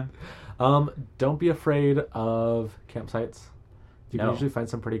out, man. Don't be afraid of campsites. You can No. usually find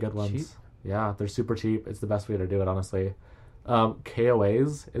some pretty good ones. Cheap? Yeah, they're super cheap. It's the best way to do it, honestly.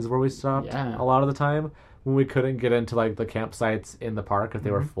 KOAs is where we stopped Yeah. a lot of the time when we couldn't get into like the campsites in the park if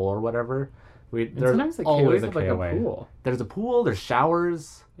they were Mhm. full or whatever. And There's sometimes the always KOAs a have like KOA. a pool. There's a pool. There's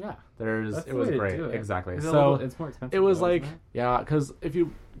showers. Yeah, There's that's it the was way to great. do it. Exactly. It's So it's more expensive. it was though, like isn't yeah, because if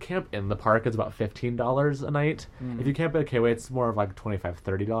you camp in the park, it's about $15 a night. it? If you camp at a KOA, it's more of like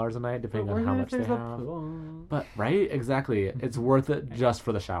 $25-$30 a night, depending on how much they have. But right, exactly, it's worth it just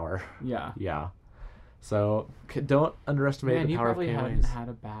for the shower. Yeah. Yeah. So don't underestimate Man, the you power of probably hadn't KOAs. had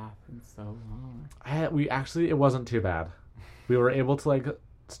a bath in so long. We actually, it wasn't too bad. We were able to like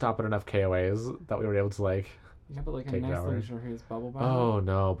stop at enough KOAs that we were able to like. Yeah, but like a Take nice showers. luxurious bubble bath. Oh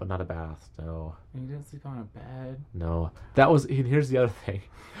no, but not a bath. No, And you didn't sleep on a bed. no. That was. And here's the other thing.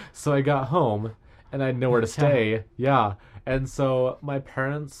 So I got home, and I had nowhere to stay. Yeah, and so my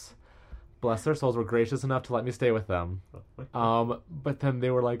parents, bless their souls, were gracious enough to let me stay with them. But then they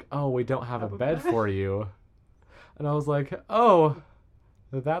were like, "Oh, we don't have a bed for you," and I was like, "Oh,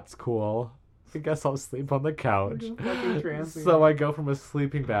 that's cool. I guess I'll sleep on the couch." You're a fucking transient. So I go from a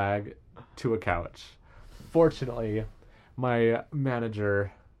sleeping bag to a couch. Fortunately, my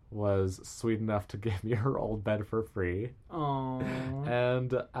manager was sweet enough to give me her old bed for free. Oh.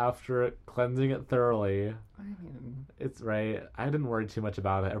 And after cleansing it thoroughly, I mean, it's right. I didn't worry too much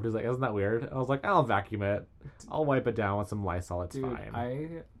about it. Everybody's like, "Isn't that weird?" I was like, "I'll vacuum it. I'll wipe it down with some Lysol. It's dude,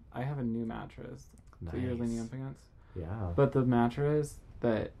 fine." I have a new mattress that you're leaning Nice. up against. Yeah. But the mattress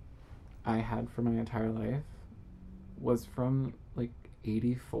that I had for my entire life was from like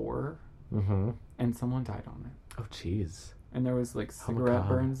 84, Mm-hmm. and someone died on it. Oh, jeez. And there was like Oh, cigarette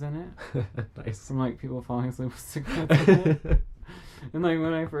macabre. burns in it Nice. from like people falling asleep with cigarettes in it. And like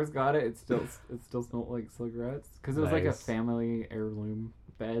when I first got it, it still smelled like cigarettes because it was like a Nice. family heirloom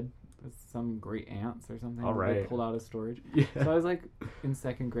bed with some great aunts or something. All that they right. pulled out of storage. Yeah. So I was like in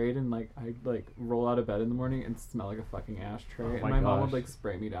second grade, and like I'd like roll out of bed in the morning and smell like a fucking ashtray, Oh and my my mom would gosh. like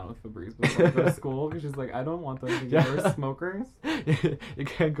spray me down with Febreze before I go to school because she's like, I don't want them to get Yeah. worse smokers. You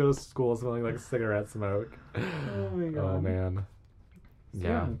can't go to school smelling like cigarette smoke. Oh my god. Oh man. So,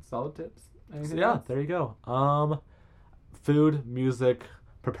 Yeah. solid tips. So, Anything yeah, else? there you go. Food, music,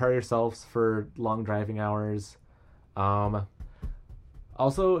 prepare yourselves for long driving hours.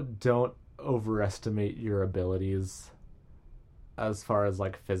 Also don't overestimate your abilities as far as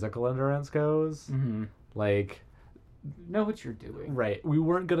like physical endurance goes. Mm-hmm. Like Know what you're doing. right, we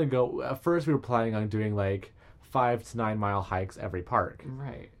weren't gonna go at first we were planning on doing like 5 to 9 mile hikes every park.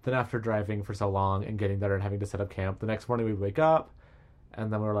 Right. Then after driving for so long and getting there and having to set up camp, the next morning we'd wake up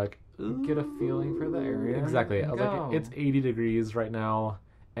and then we were like, Get a feeling for the area. exactly. I and was go. like, it's 80 degrees right now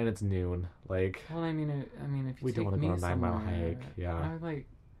and it's noon. Like, Well, I mean, if you we don't take want to me go on a 9 mile somewhere, hike. Yeah.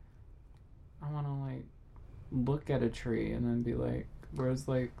 I want to like look at a tree and then be like, where's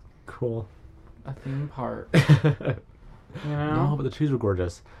like Cool. a theme park? No, You know, but the trees were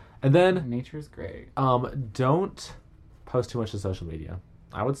gorgeous. And then, nature's great. don't post too much to social media.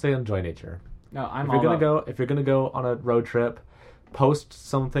 I would say enjoy nature. No, I'm If all you're gonna go on a road trip, post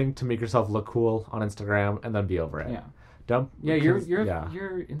something to make yourself look cool on Instagram and then be over it. Yeah, Don't. yeah. because- Your yeah.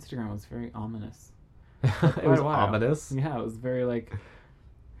 your Instagram was very ominous. It was a while. ominous. Yeah, it was very like,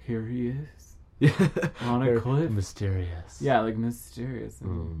 here he is, On a Very cliff. mysterious. Yeah, like mysterious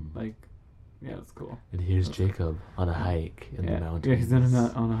and like, yeah, it's cool. And here's Jacob on a hike in the mountains. Yeah, he's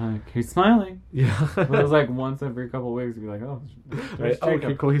on a hike. He's smiling. Yeah. But it was like once every couple of weeks, you'd be like, oh, Right. there's Oh, Jacob.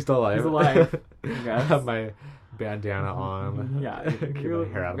 okay, cool. He's still alive. He's alive, I I guess. have my bandana on. Yeah, Keep you my were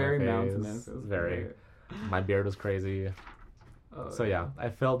hair out very of my mountainous. face. It was Very. great. My beard was crazy. Oh, So yeah, I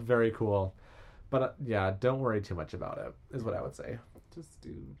felt very cool. But yeah, don't worry too much about it, is what I would say. Just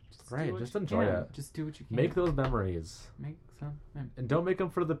do. Right, what just you enjoy can. it. Just do what you can. Make those memories. Make some. And don't make them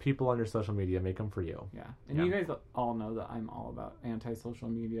for the people on your social media. Make them for you. Yeah, and Yeah. you guys all know that I'm all about anti-social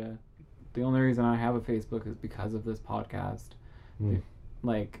media. The only reason I have a Facebook is because of this podcast. Mm.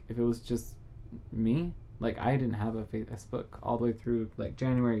 Like, if it was just me, like, I didn't have a Facebook all the way through, like,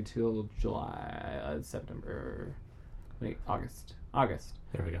 January till July, September, wait, August.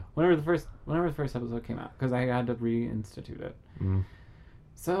 There we go. Whenever the first episode came out, because I had to reinstitute it. Mm.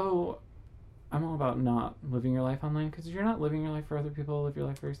 So, I'm all about not living your life online, because you're not living your life for other people, live your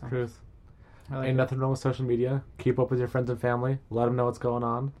life for yourself. Truth. I like Ain't it. nothing wrong with social media. Keep up with your friends and family. Let them know what's going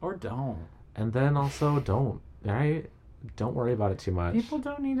on. Or don't. And then also don't. Right? Don't worry about it too much. People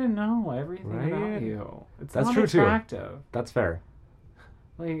don't need to know everything about Right? you. It's That's not true, too. attractive. That's fair.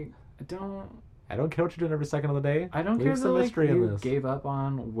 Like, don't I don't care what you're doing every second of the day. I don't Leave care that some like mystery in you this. gave up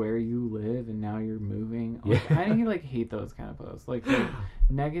on where you live and now you're moving. Yeah. Like, I like hate those kind of posts. Like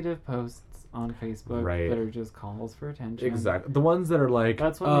negative posts on Facebook Right. that are just calls for attention. Exactly. The ones that are like,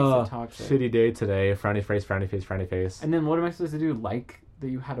 That's what makes it toxic. shitty day today. Frowny face, frowny face, frowny face. And then what am I supposed to do? Like that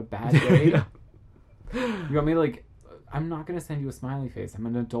you had a bad day? You want me to like? I'm not gonna send you a smiley face. I'm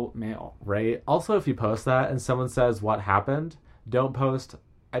an adult male. Right. Also, if you post that and someone says what happened, don't post,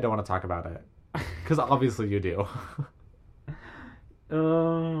 I don't want to talk about it. Because obviously you do.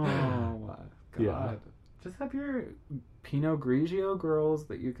 Oh God! Yeah. Just have your Pinot Grigio girls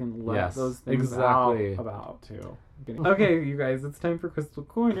that you can let Yes, those things exactly. out about too. Okay, you guys, it's time for Crystal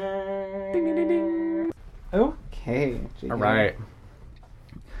Corner. Ding, ding, ding, ding. Okay. JK. All right.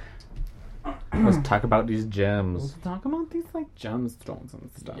 Let's talk about these gems. Let's talk about these like gemstones and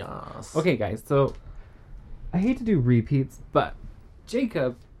stuff. Yes. Okay, guys. So I hate to do repeats, but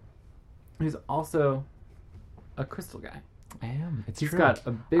Jacob is also a crystal guy. I am. It's He's true. got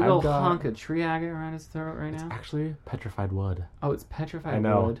a big I've old got- hunk of tree agate around his throat right It's now. actually petrified wood. Oh, it's petrified I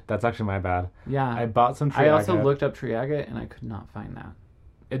know. wood. That's actually my bad. Yeah. I bought some tree I also agate. looked up tree agate and I could not find that.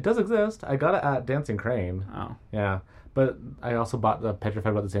 It does exist. I got it at Dancing Crane. Oh. Yeah. But I also bought the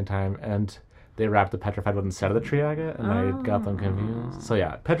petrified wood at the same time, and they wrapped the petrified wood instead of the tree agate, and I got them confused. So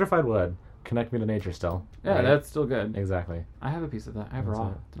yeah, petrified wood. Connect me to nature still. Yeah, Right? that's still good. Exactly. I have a piece of that. I have That's raw.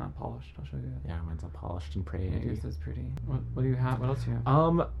 it. It's not polished. I'll show you it. Yeah, mine's all polished and pretty. Yeah, yours is pretty. What do you have? What else do you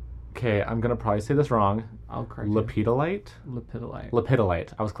have? Okay, I'm gonna probably say this wrong. I'll correct you. Lepidolite? Lepidolite. Lepidolite.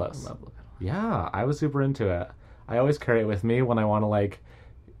 I was I close. love lepidolite. Yeah, I was super into it. I always carry it with me when I want to like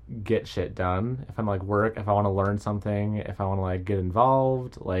get shit done. If I'm like work, if I want to learn something, if I want to like get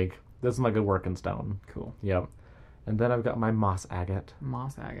involved, like this is my good working stone. Cool. Yep. And then I've got my moss agate.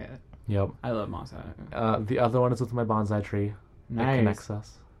 Moss agate. Yep. I love moss agate. The other one is with my bonsai tree. Nice. It connects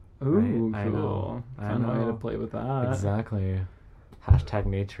us. Ooh, Right? I cool. know. I Fun way to know. play with that. Exactly. Hashtag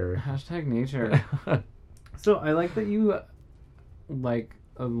nature. Hashtag nature. So I like that you like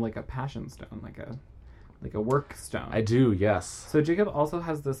a passion stone, like a work stone. I do, yes. So Jacob also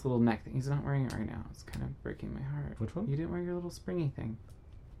has this little neck thing. He's not wearing it right now. It's kind of breaking my heart. Which one? You didn't wear your little springy thing.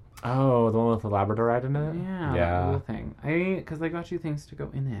 Oh, the one with the Labradorite in it? Yeah, that Yeah. little thing. Because I got you things to go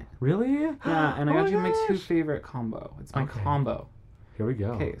in it. Really? Yeah, and I Oh got my you my two gosh. favorite combo. It's my Okay. combo. Here we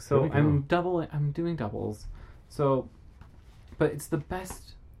go. Okay, Here so we go. I'm doing doubles. So, but it's the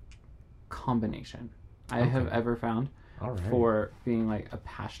best combination I have Okay. ever found All right. for being like a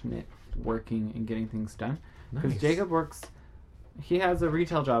passionate working and getting things done. Because Nice. Jacob works, he has a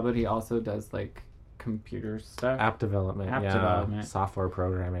retail job, but he also does like computer stuff. App development. App yeah. development. Software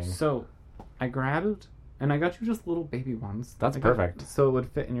programming. So I grabbed, and I got you just little baby ones. That's I got- perfect. So it would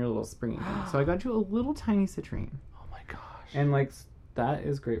fit in your little springy thing. So I got you a little tiny citrine. Oh my gosh. And like that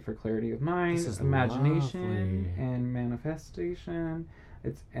is great for clarity of mind, This is imagination, lovely. and manifestation.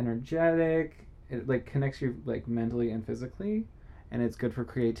 It's energetic. It like connects you like mentally and physically, and it's good for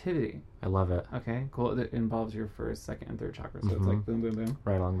creativity. I love it. Okay, cool. It involves your first, second, and third chakra, so it's Mhm. like boom, boom, boom.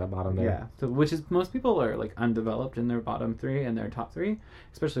 Right along that bottom there. Yeah. So which is most people are like undeveloped in their bottom three and their top three,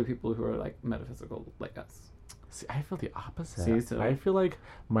 especially people who are like metaphysical like us. See, I feel the opposite. See, so- I feel like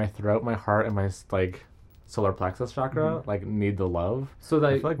my throat, my heart, and my like solar plexus chakra Mhm. like need the love. So that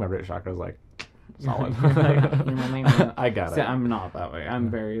I feel like my root chakra is like solid. You're like, you know, maybe- I got See, it. I'm not that way. I'm Yeah.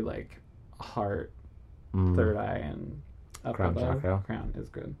 very like heart, Mm. third eye, and up Crown above. Jacko. Crown is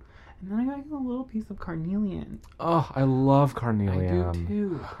good. And then I got a little piece of carnelian. Oh, I love carnelian. I do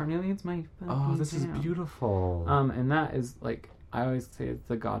too. Carnelian's my fucking Oh, this is jam. beautiful. And that is like I always say it's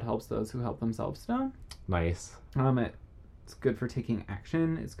the God helps those who help themselves stone. Nice. It's good for taking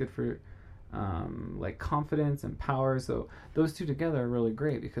action. It's good for like confidence and power. So those two together are really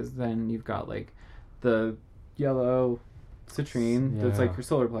great because then you've got like the yellow citrine that's like your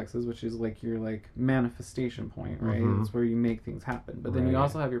solar plexus, which is like your like manifestation point, right? Mhm. It's where you make things happen. But then you Right.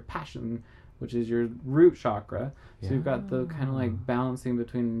 also have your passion, which is your root chakra. So you've got the kind of Yeah. like balancing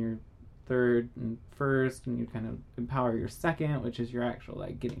between your third and first, and you kind of empower your second, which is your actual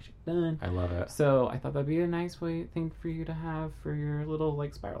like getting shit done. I love it. So I thought that'd be a nice thing for you to have for your little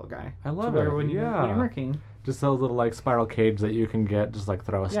like spiral guy. I love to wear it. when you're working. Just those little like spiral cage that you can get, just like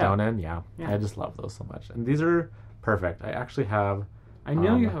throw a stone in. Yeah. I just love those so much. And these are perfect. I actually have. I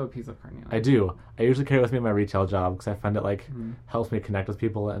know you have a piece of carnelian. I do. I usually carry it with me in my retail job because I find it like Mhm. helps me connect with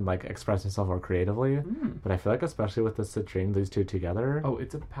people and like express myself more creatively. Mm. But I feel like especially with the citrine, these two together. Oh,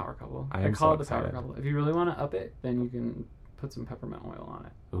 it's a power couple. I I am call so it the power excited. couple. If you really want to up it, then you can put some peppermint oil on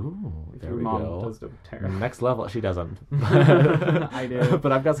it. Ooh, If there your we mom go. does the terror. Next level. She doesn't. I do.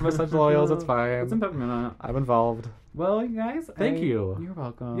 But I've got some essential oils. It's fine. Put some peppermint on it. I'm involved. Well, you guys, Thank you. You're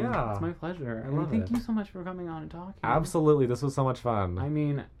welcome. Yeah. It's my pleasure. I And love thank it. you so much for coming on and talking. Absolutely. This was so much fun. I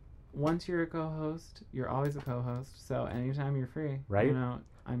mean, once you're a co-host, you're always a co-host. So anytime you're free, Right? You know,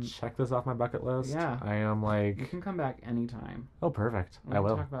 Check this off my bucket list. Yeah. I am you like, can come back anytime. oh, perfect. We I can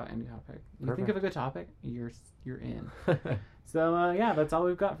will. talk about any topic. You Perfect. think of a good topic, you're in. So yeah, that's all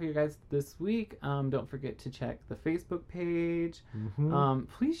we've got for you guys this week. Don't forget to check the Facebook page. Mhm.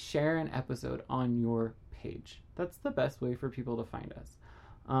 Please share an episode on your page. That's the best way for people to find us.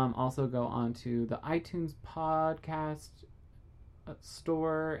 Also go on to the iTunes podcast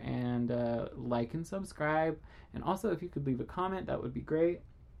store and like and subscribe. And also, if you could leave a comment, that would be great.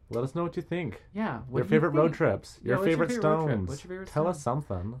 Let us know what you think. Yeah. what Your do you favorite road think? trips. Yeah, Your what's your favorite favorite road trip? stones. What's your favorite Tell stone? us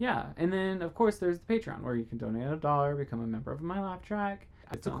something. Yeah, and then of course there's the Patreon where you can donate $1, become a member of my laugh track.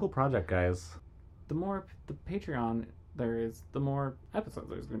 It's a cool project, guys. The more the Patreon there is, the more episodes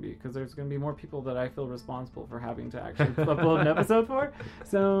there's going to be, because there's going to be more people that I feel responsible for having to actually upload an episode for.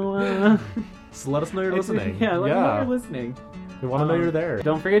 So So let us know you're listening. Yeah, let me know you're listening. We want to know you're there.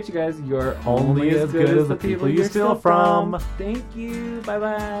 Don't forget, you guys, you're Only as good as the people you steal from. Thank you.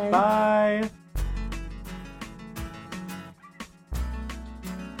 Bye-bye. Bye.